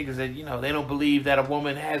same niggas that, you know, they don't believe that a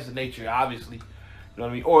woman has the nature, obviously. You know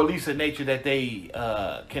what I mean? Or at least a nature that they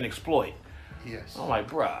can exploit. Yes. I'm like,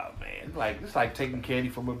 bruh, man. Like, it's like taking candy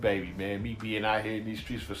from a baby, man. Me being out here in these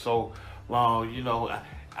streets for so long, you know.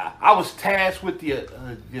 I was tasked with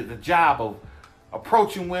the job of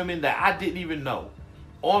approaching women that I didn't even know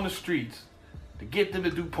on the streets to get them to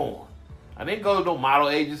do porn. I didn't go to no model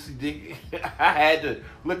agency. I had to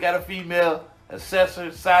look at a female, assess her,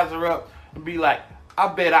 size her up, and be like, I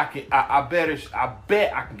bet I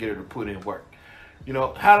can get her to put in work. You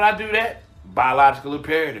know, how did I do that? Biological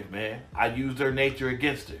imperative, man. I used her nature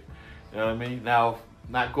against her. You know what I mean? Now,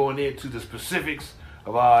 not going into the specifics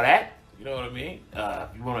of all that. You know what I mean?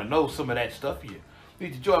 If you want to know some of that stuff, you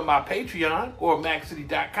need to join my Patreon or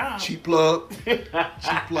MacCity.com. Cheap plug. Cheap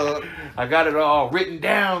plug. I got it all written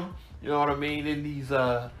down. You know what I mean? In these,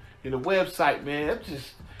 in the website, man.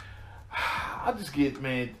 I just get,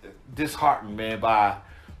 man, disheartened, man, by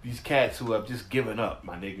these cats who have just given up,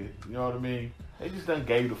 my nigga. You know what I mean? They just done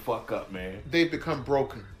gave the fuck up, man. They've become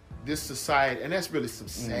broken. This society, and that's really some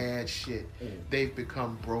sad shit. They've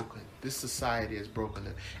become broken. This society has broken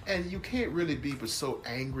them. And you can't really be but so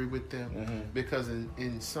angry with them because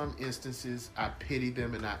in some instances, I pity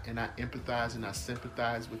them and I empathize and I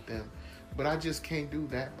sympathize with them. But I just can't do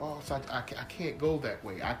that, boss. I can't go that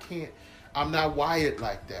way. I'm not wired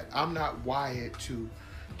like that. I'm not wired to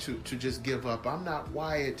just give up. I'm not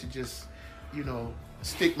wired to just, you know,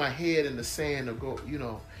 stick my head in the sand or go, you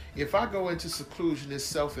know. If I go into seclusion, it's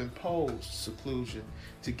self-imposed seclusion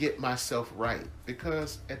to get myself right.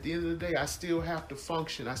 Because at the end of the day, I still have to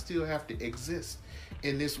function. I still have to exist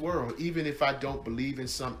in this world, even if I don't believe in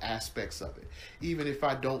some aspects of it. Even if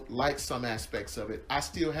I don't like some aspects of it, I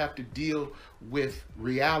still have to deal with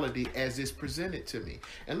reality as it's presented to me.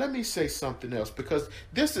 And let me say something else, because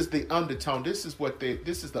this is the undertone. This is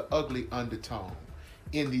the ugly undertone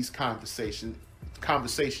in these conversations.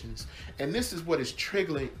 And this is what is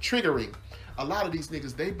triggering a lot of these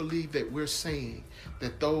niggas. They believe that we're saying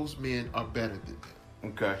that those men are better than them.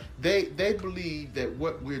 Okay. They believe that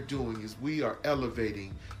what we're doing is we are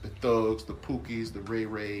elevating the thugs, the Pookies, the Ray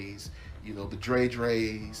Rays, you know, the Dre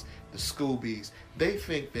Dre's, the Scoobies. They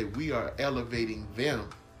think that we are elevating them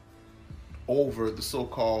over the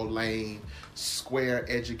so-called lame, square,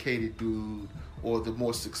 educated dude or the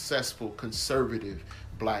more successful, conservative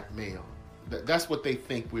black male. That's what they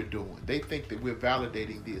think we're doing. They think that we're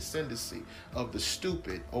validating the ascendancy of the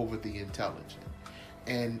stupid over the intelligent.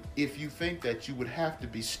 And if you think that, you would have to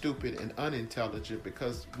be stupid and unintelligent,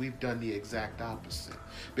 because we've done the exact opposite.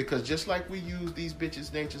 Because just like we use these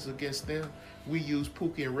bitches' natures against them, we use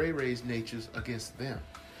Pookie and Ray Ray's natures against them.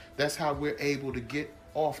 That's how we're able to get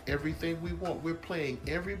off everything we want. We're playing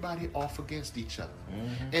everybody off against each other.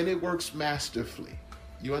 And it works masterfully.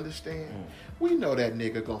 You understand? We know that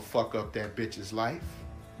nigga gonna fuck up that bitch's life.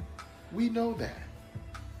 We know that.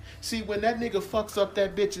 See, when that nigga fucks up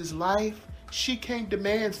that bitch's life, she can't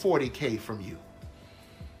demand 40K from you.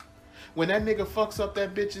 When that nigga fucks up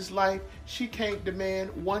that bitch's life, she can't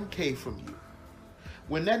demand 1K from you.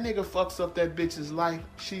 When that nigga fucks up that bitch's life,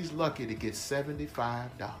 she's lucky to get $75.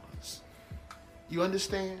 You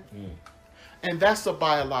understand? And that's a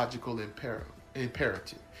biological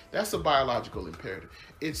imperative. That's a biological imperative.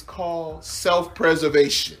 It's called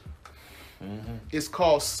self-preservation. It's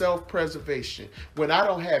called self-preservation. When I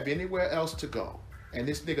don't have anywhere else to go, and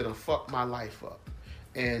this nigga done fucked my life up,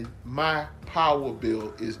 and my power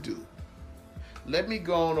bill is due, let me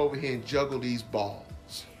go on over here and juggle these balls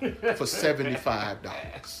for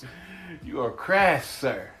 $75. You are crass,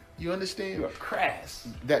 sir. You understand? You are crass.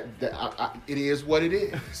 It is what it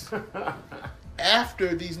is.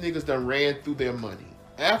 After these niggas done ran through their money,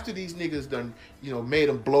 after these niggas done, you know, made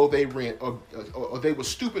them blow their rent, or they were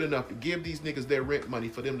stupid enough to give these niggas their rent money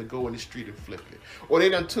for them to go in the street and flip it, or they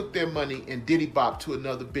done took their money and diddy bop to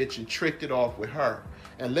another bitch and tricked it off with her,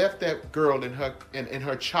 and left that girl and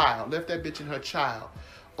her child, left that bitch and her child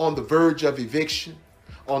on the verge of eviction,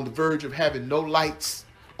 on the verge of having no lights,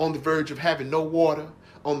 on the verge of having no water,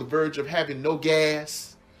 on the verge of having no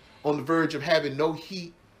gas, on the verge of having no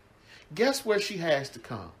heat. Guess where she has to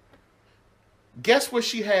come? Guess where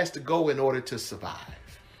she has to go in order to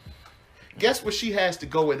survive? Guess where she has to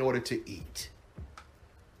go in order to eat?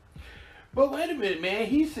 But wait a minute, man.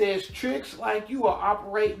 He says tricks like you are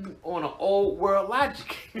operating on an old world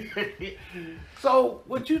logic. So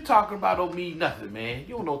what you talking about don't mean nothing, man.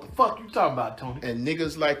 You don't know what the fuck you talking about, Tony. And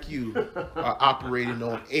niggas like you are operating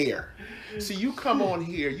on air. See, you come on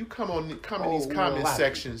here, you come in these comment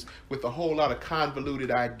sections with a whole lot of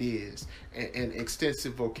convoluted ideas and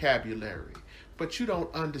extensive vocabulary. But you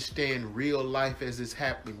don't understand real life as it's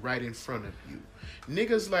happening right in front of you.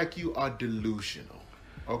 Niggas like you are delusional.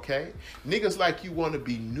 Okay? Niggas like you want to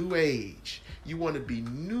be new age. You want to be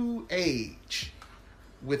new age.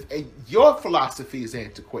 Your philosophy is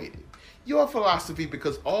antiquated. Your philosophy,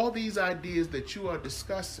 because all these ideas that you are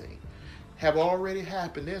discussing have already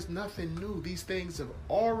happened. There's nothing new. These things have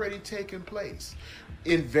already taken place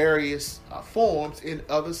in various forms in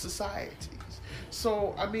other societies.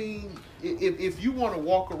 So, I mean, if you want to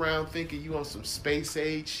walk around thinking you on some space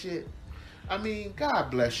age shit, I mean,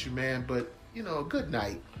 God bless you, man, but good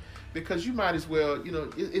night, because you might as well,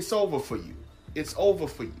 it's over for you. It's over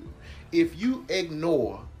for you. If you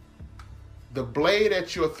ignore the blade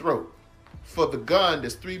at your throat for the gun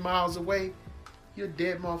that's 3 miles away, you're a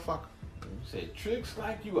dead motherfucker. You said tricks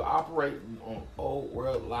like you are operating on old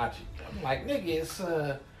world logic. I'm like, nigga, it's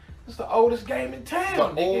the oldest game in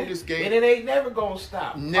town. The oldest game. And it ain't never gonna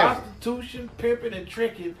stop. Never. Prostitution, pimping, and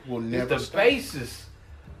tricking will never is the stop. Basis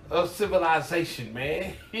of civilization,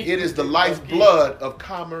 man. It is the lifeblood of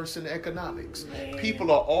commerce and economics. Man.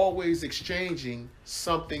 People are always exchanging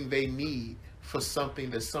something they need for something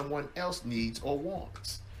that someone else needs or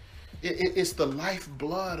wants. It's the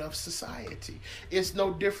lifeblood of society. It's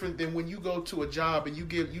no different than when you go to a job and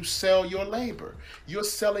you sell your labor. You're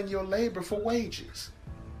selling your labor for wages.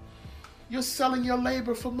 You're selling your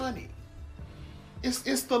labor for money.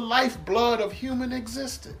 It's the lifeblood of human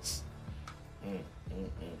existence.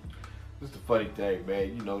 It's the funny thing,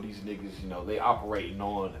 man. These niggas, they operating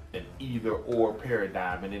on an either or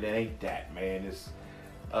paradigm, and it ain't that, man. It's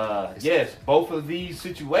yes, both of these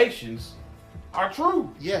situations are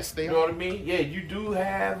true. Yes, they are. You know what I mean? Yeah, you do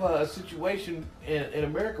have a situation in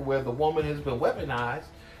America where the woman has been weaponized,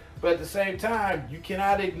 but at the same time, you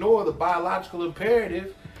cannot ignore the biological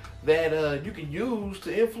imperative that you can use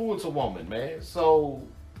to influence a woman, man. So,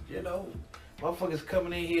 motherfuckers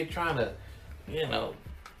coming in here trying to,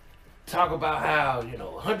 talk about how,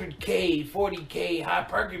 100K, 40K,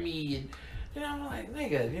 hypergamy, and, I'm like,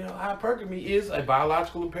 nigga, hypergamy is a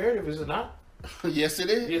biological imperative, is it not? Yes, it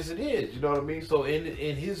is. Yes, it is. You know what I mean? So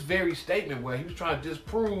in his very statement where he was trying to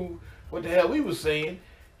disprove what the hell we was saying,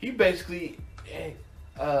 he basically,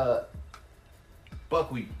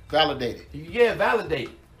 buckwheat. Validated. Yeah,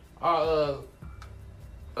 validated. Our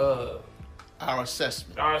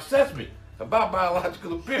assessment. Our assessment about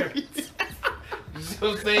biological appearance. You see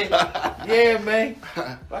what I'm saying? Yeah, man.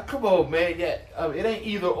 Like, come on, man. Yeah, it ain't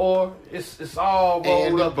either or. It's all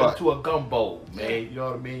rolled up into a gumbo, man. You know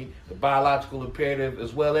what I mean? The biological imperative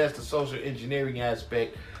as well as the social engineering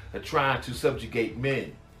aspect of trying to subjugate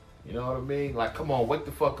men. You know what I mean? Like, come on, wake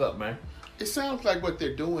the fuck up, man. It sounds like what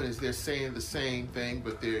they're doing is they're saying the same thing,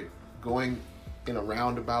 but they're going in a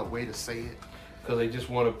roundabout way to say it. Because they just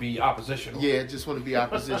want to be oppositional. Yeah, just want to be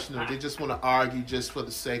oppositional. They just want to argue just for the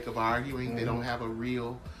sake of arguing. Mm-hmm. They don't have a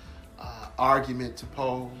real argument to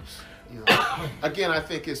pose. Again, I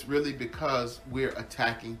think it's really because we're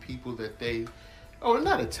attacking people that we're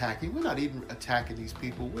not attacking. We're not even attacking these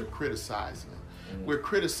people. We're criticizing them. Mm-hmm. We're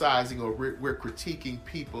criticizing or we're critiquing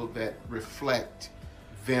people that reflect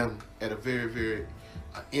them at a very, very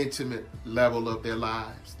intimate level of their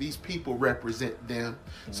lives. These people represent them.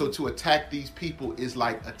 Mm-hmm. So to attack these people is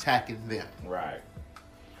like attacking them. Right.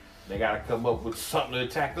 They got to come up with something to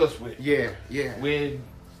attack us with. Yeah. When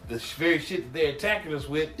the very shit that they're attacking us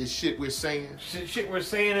with is shit we're saying. Shit we're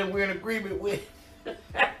saying and we're in agreement with.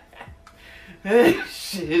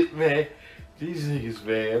 Shit, man. These niggas,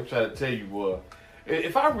 man. I'm trying to tell you, boy.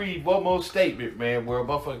 If I read one more statement, man, where a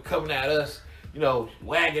motherfucker coming at us,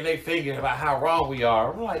 wagging their finger about how wrong we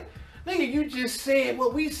are. I'm like, nigga, you just said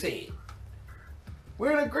what we said.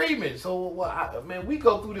 We're in agreement. So, man, we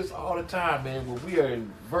go through this all the time, man, where we are in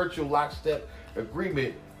virtual lockstep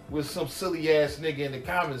agreement with some silly ass nigga in the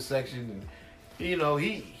comments section. And,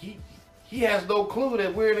 he has no clue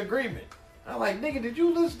that we're in agreement. I'm like, nigga, did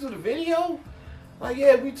you listen to the video? Like,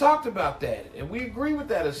 yeah, we talked about that, and we agree with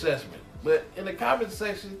that assessment. But in the comment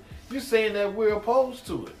section, you're saying that we're opposed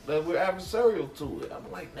to it, that we're adversarial to it. I'm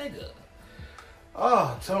like, nigga,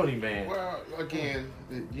 Oh, Tony, man. Well, again,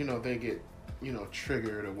 they get,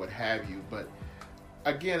 triggered or what have you. But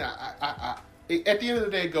again, at the end of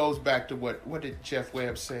the day, it goes back to what did Jeff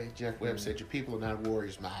Webb say? Jeff Webb said, "Your people are not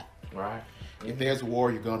warriors, Mike. Right. If there's a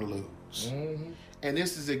war, you're going to lose." Mm-hmm. And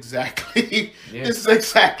this is exactly this is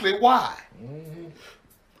exactly why. Mm-hmm.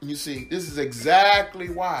 You see, this is exactly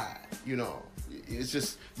why. It's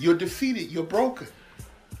just you're defeated. You're broken.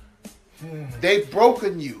 They've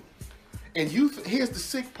broken you. And here's the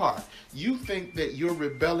sick part. You think that you're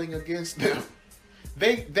rebelling against them.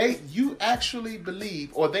 You actually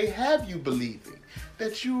believe, or they have you believing,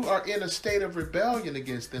 that you are in a state of rebellion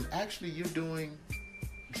against them. Actually, you're doing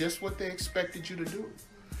just what they expected you to do.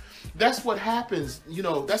 That's what happens.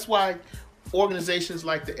 That's why organizations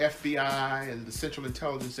like the FBI and the Central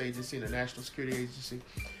Intelligence Agency and the National Security Agency,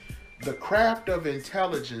 the craft of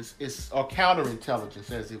intelligence or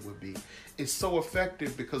counterintelligence as it would be, is so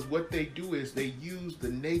effective because what they do is they use the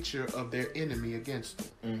nature of their enemy against them.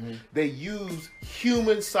 Mm-hmm. They use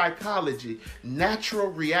human psychology, natural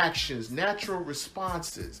reactions, natural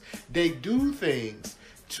responses. They do things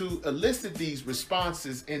to elicit these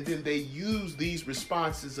responses, and then they use these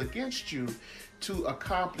responses against you to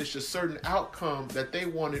accomplish a certain outcome that they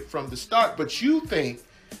wanted from the start. But you think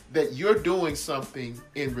that you're doing something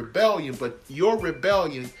in rebellion, but your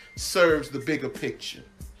rebellion serves the bigger picture.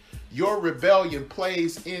 Your rebellion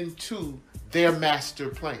plays into their master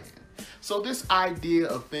plan. So this idea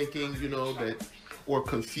of thinking, or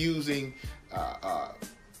confusing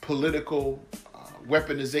political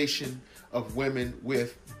weaponization of women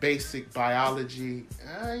with basic biology,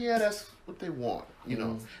 that's what they want.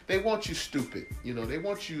 They want you stupid. They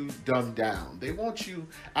want you dumbed down. They want you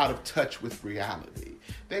out of touch with reality.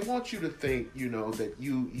 They want you to think, that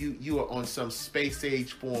you are on some space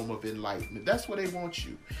age form of enlightenment. That's what they want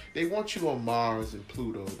you. They want you on Mars and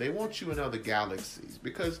Pluto. They want you in other galaxies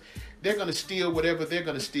because they're going to steal whatever they're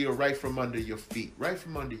going to steal right from under your feet, right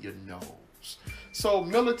from under your nose. So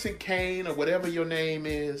Militant Kane, or whatever your name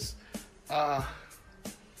is, I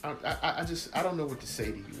don't know what to say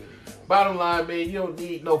to you anymore. Bottom line, man, you don't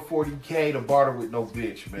need no 40K to barter with no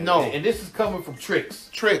bitch, man. No. And this is coming from tricks.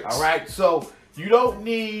 Tricks. All right? So you don't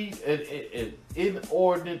need an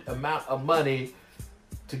inordinate amount of money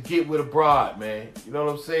to get with a broad, man. You know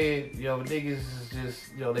what I'm saying? Niggas is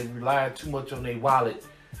just, they rely too much on their wallet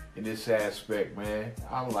in this aspect, man.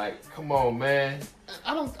 I'm like, come on, man.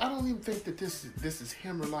 I don't even think that this is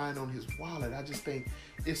him relying on his wallet. I just think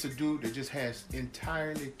it's a dude that just has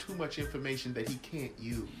entirely too much information that he can't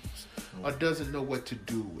use or doesn't know what to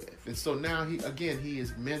do with. And so now he's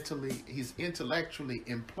intellectually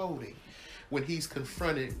imploding when he's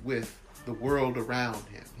confronted with the world around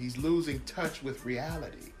him. He's losing touch with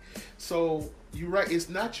reality. So you're right, it's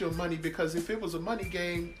not your money, because if it was a money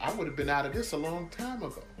game, I would have been out of this a long time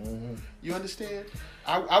ago. Mm-hmm. You understand?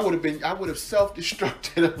 I would have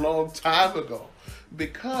self-destructed a long time ago,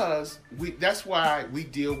 because that's why we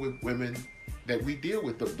deal with women that we deal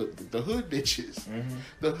with, the hood bitches. Mm-hmm.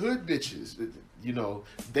 The hood bitches,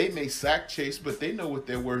 they may sack chase, but they know what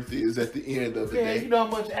their worth is at the end of the day. You know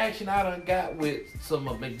how much action I done got with some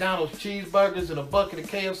McDonald's cheeseburgers and a bucket of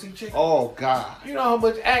KFC chicken? Oh, God. You know how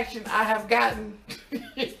much action I have gotten?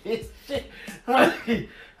 I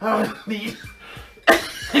don't need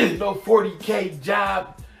no 40K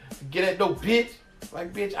job to get at no bitch.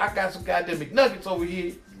 Like, bitch, I got some goddamn McNuggets over here.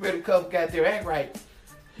 You better come goddamn act right.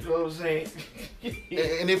 You know what I'm saying?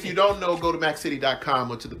 And if you don't know, go to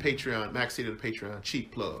MacCity.com or to the Patreon, MacCity to the Patreon,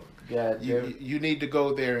 cheap plug. You need to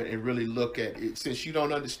go there and really look at it. Since you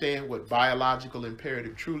don't understand what biological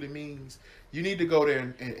imperative truly means, you need to go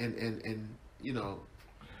there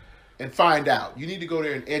and find out. You need to go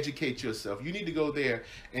there and educate yourself. You need to go there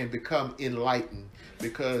and become enlightened,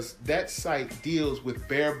 because that site deals with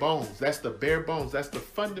bare bones. That's the bare bones. That's the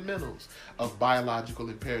fundamentals of biological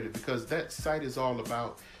imperative, because that site is all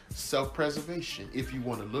about self-preservation. If you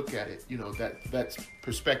want to look at it, that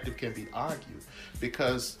perspective can be argued,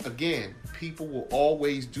 because again, people will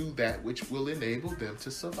always do that which will enable them to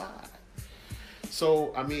survive.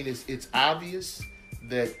 So, I mean, it's obvious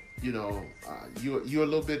that you're a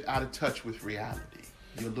little bit out of touch with reality.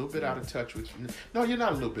 You're a little bit out of touch with. No, you're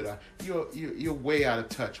not a little bit out. You're way out of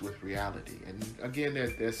touch with reality. And again,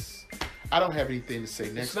 there's. I don't have anything to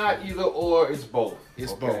say next. It's not either or. It's both.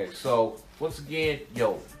 It's both. So once again,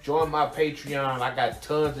 join my Patreon. I got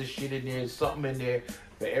tons of shit in there. Something in there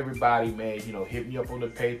for everybody, man. Hit me up on the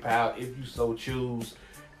PayPal if you so choose.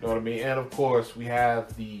 You know what I mean? And of course, we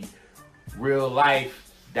have the real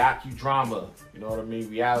life docudrama,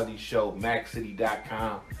 reality show,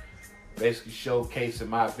 MacCity.com. Basically showcasing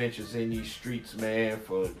my adventures in these streets, man,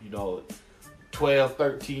 for, 12,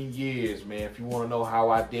 13 years, man. If you want to know how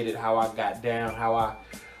I did it, how I got down, how I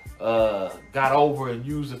got over and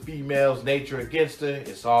used a female's nature against her,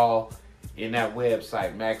 it's all in that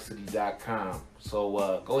website, maxcity.com.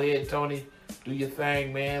 So go ahead, Tony, do your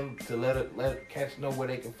thing, man, to let cats know where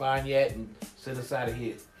they can find you at and send us out of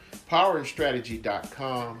here.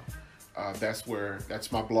 Powerandstrategy.com.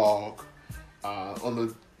 That's my blog. On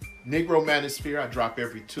the Negro Manosphere, I drop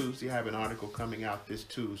every Tuesday. I have an article coming out this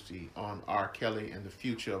Tuesday on R. Kelly and the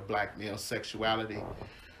future of black male sexuality.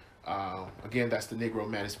 Again, that's the Negro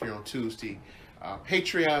Manosphere on Tuesday.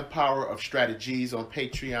 Patreon, Power of Strategies on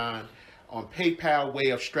Patreon. On PayPal,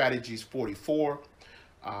 Way of Strategies 44.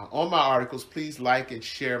 On my articles, please like and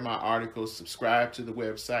share my articles. Subscribe to the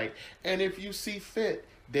website. And if you see fit,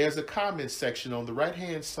 there's a comment section on the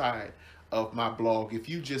right-hand side of my blog. If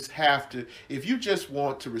you just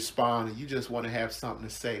want to respond and you just want to have something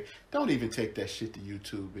to say, don't even take that shit to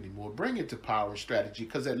YouTube anymore. Bring it to Power and Strategy,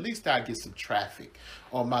 because at least I get some traffic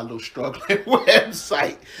on my little struggling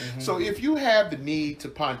website. So if you have the need to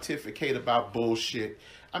pontificate about bullshit,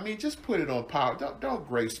 I mean, just put it on Power. Don't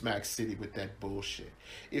grace Mac City with that bullshit.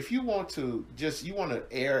 If you want to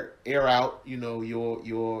air out,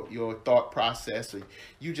 your thought process, or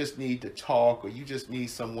you just need to talk, or you just need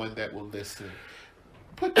someone that will listen,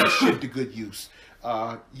 put that shit to good use.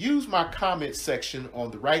 Use my comment section on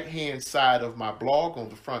the right-hand side of my blog on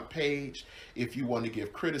the front page. If you want to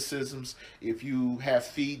give criticisms, if you have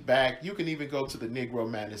feedback, you can even go to the Negro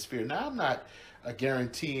Manosphere. Now, I'm not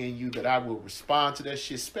guaranteeing you that I will respond to that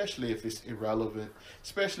shit, especially if it's irrelevant,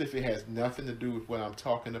 especially if it has nothing to do with what I'm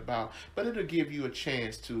talking about. But it'll give you a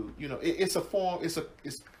chance to, it's a form. It's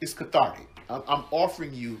cathartic. I'm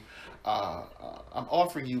offering you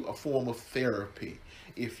a form of therapy,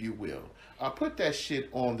 if you will. Put that shit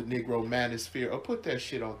on the Negro Manosphere, or put that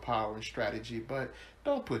shit on Power and Strategy, but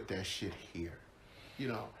don't put that shit here,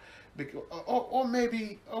 because, or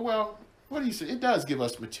maybe, well, what do you say? It does give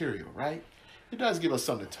us material, right? It does give us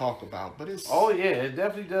something to talk about, but it's... Oh, yeah, it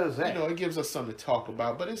definitely does that. It gives us something to talk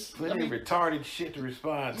about, but it's... Plenty of retarded shit to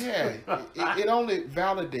respond to. Yeah, it only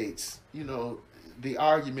validates, the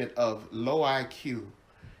argument of low IQ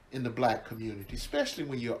in the black community, especially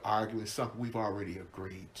when you're arguing something we've already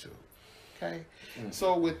agreed to, okay?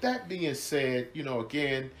 So with that being said,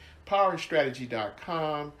 again,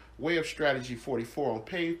 powerandstrategy.com, Way of Strategy 44 on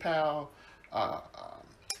PayPal,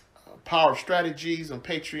 Power of Strategies on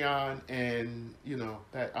Patreon, and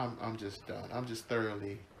that I'm just done. I'm just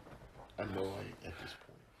thoroughly annoyed at this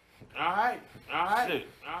point. All right.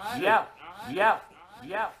 Yeah.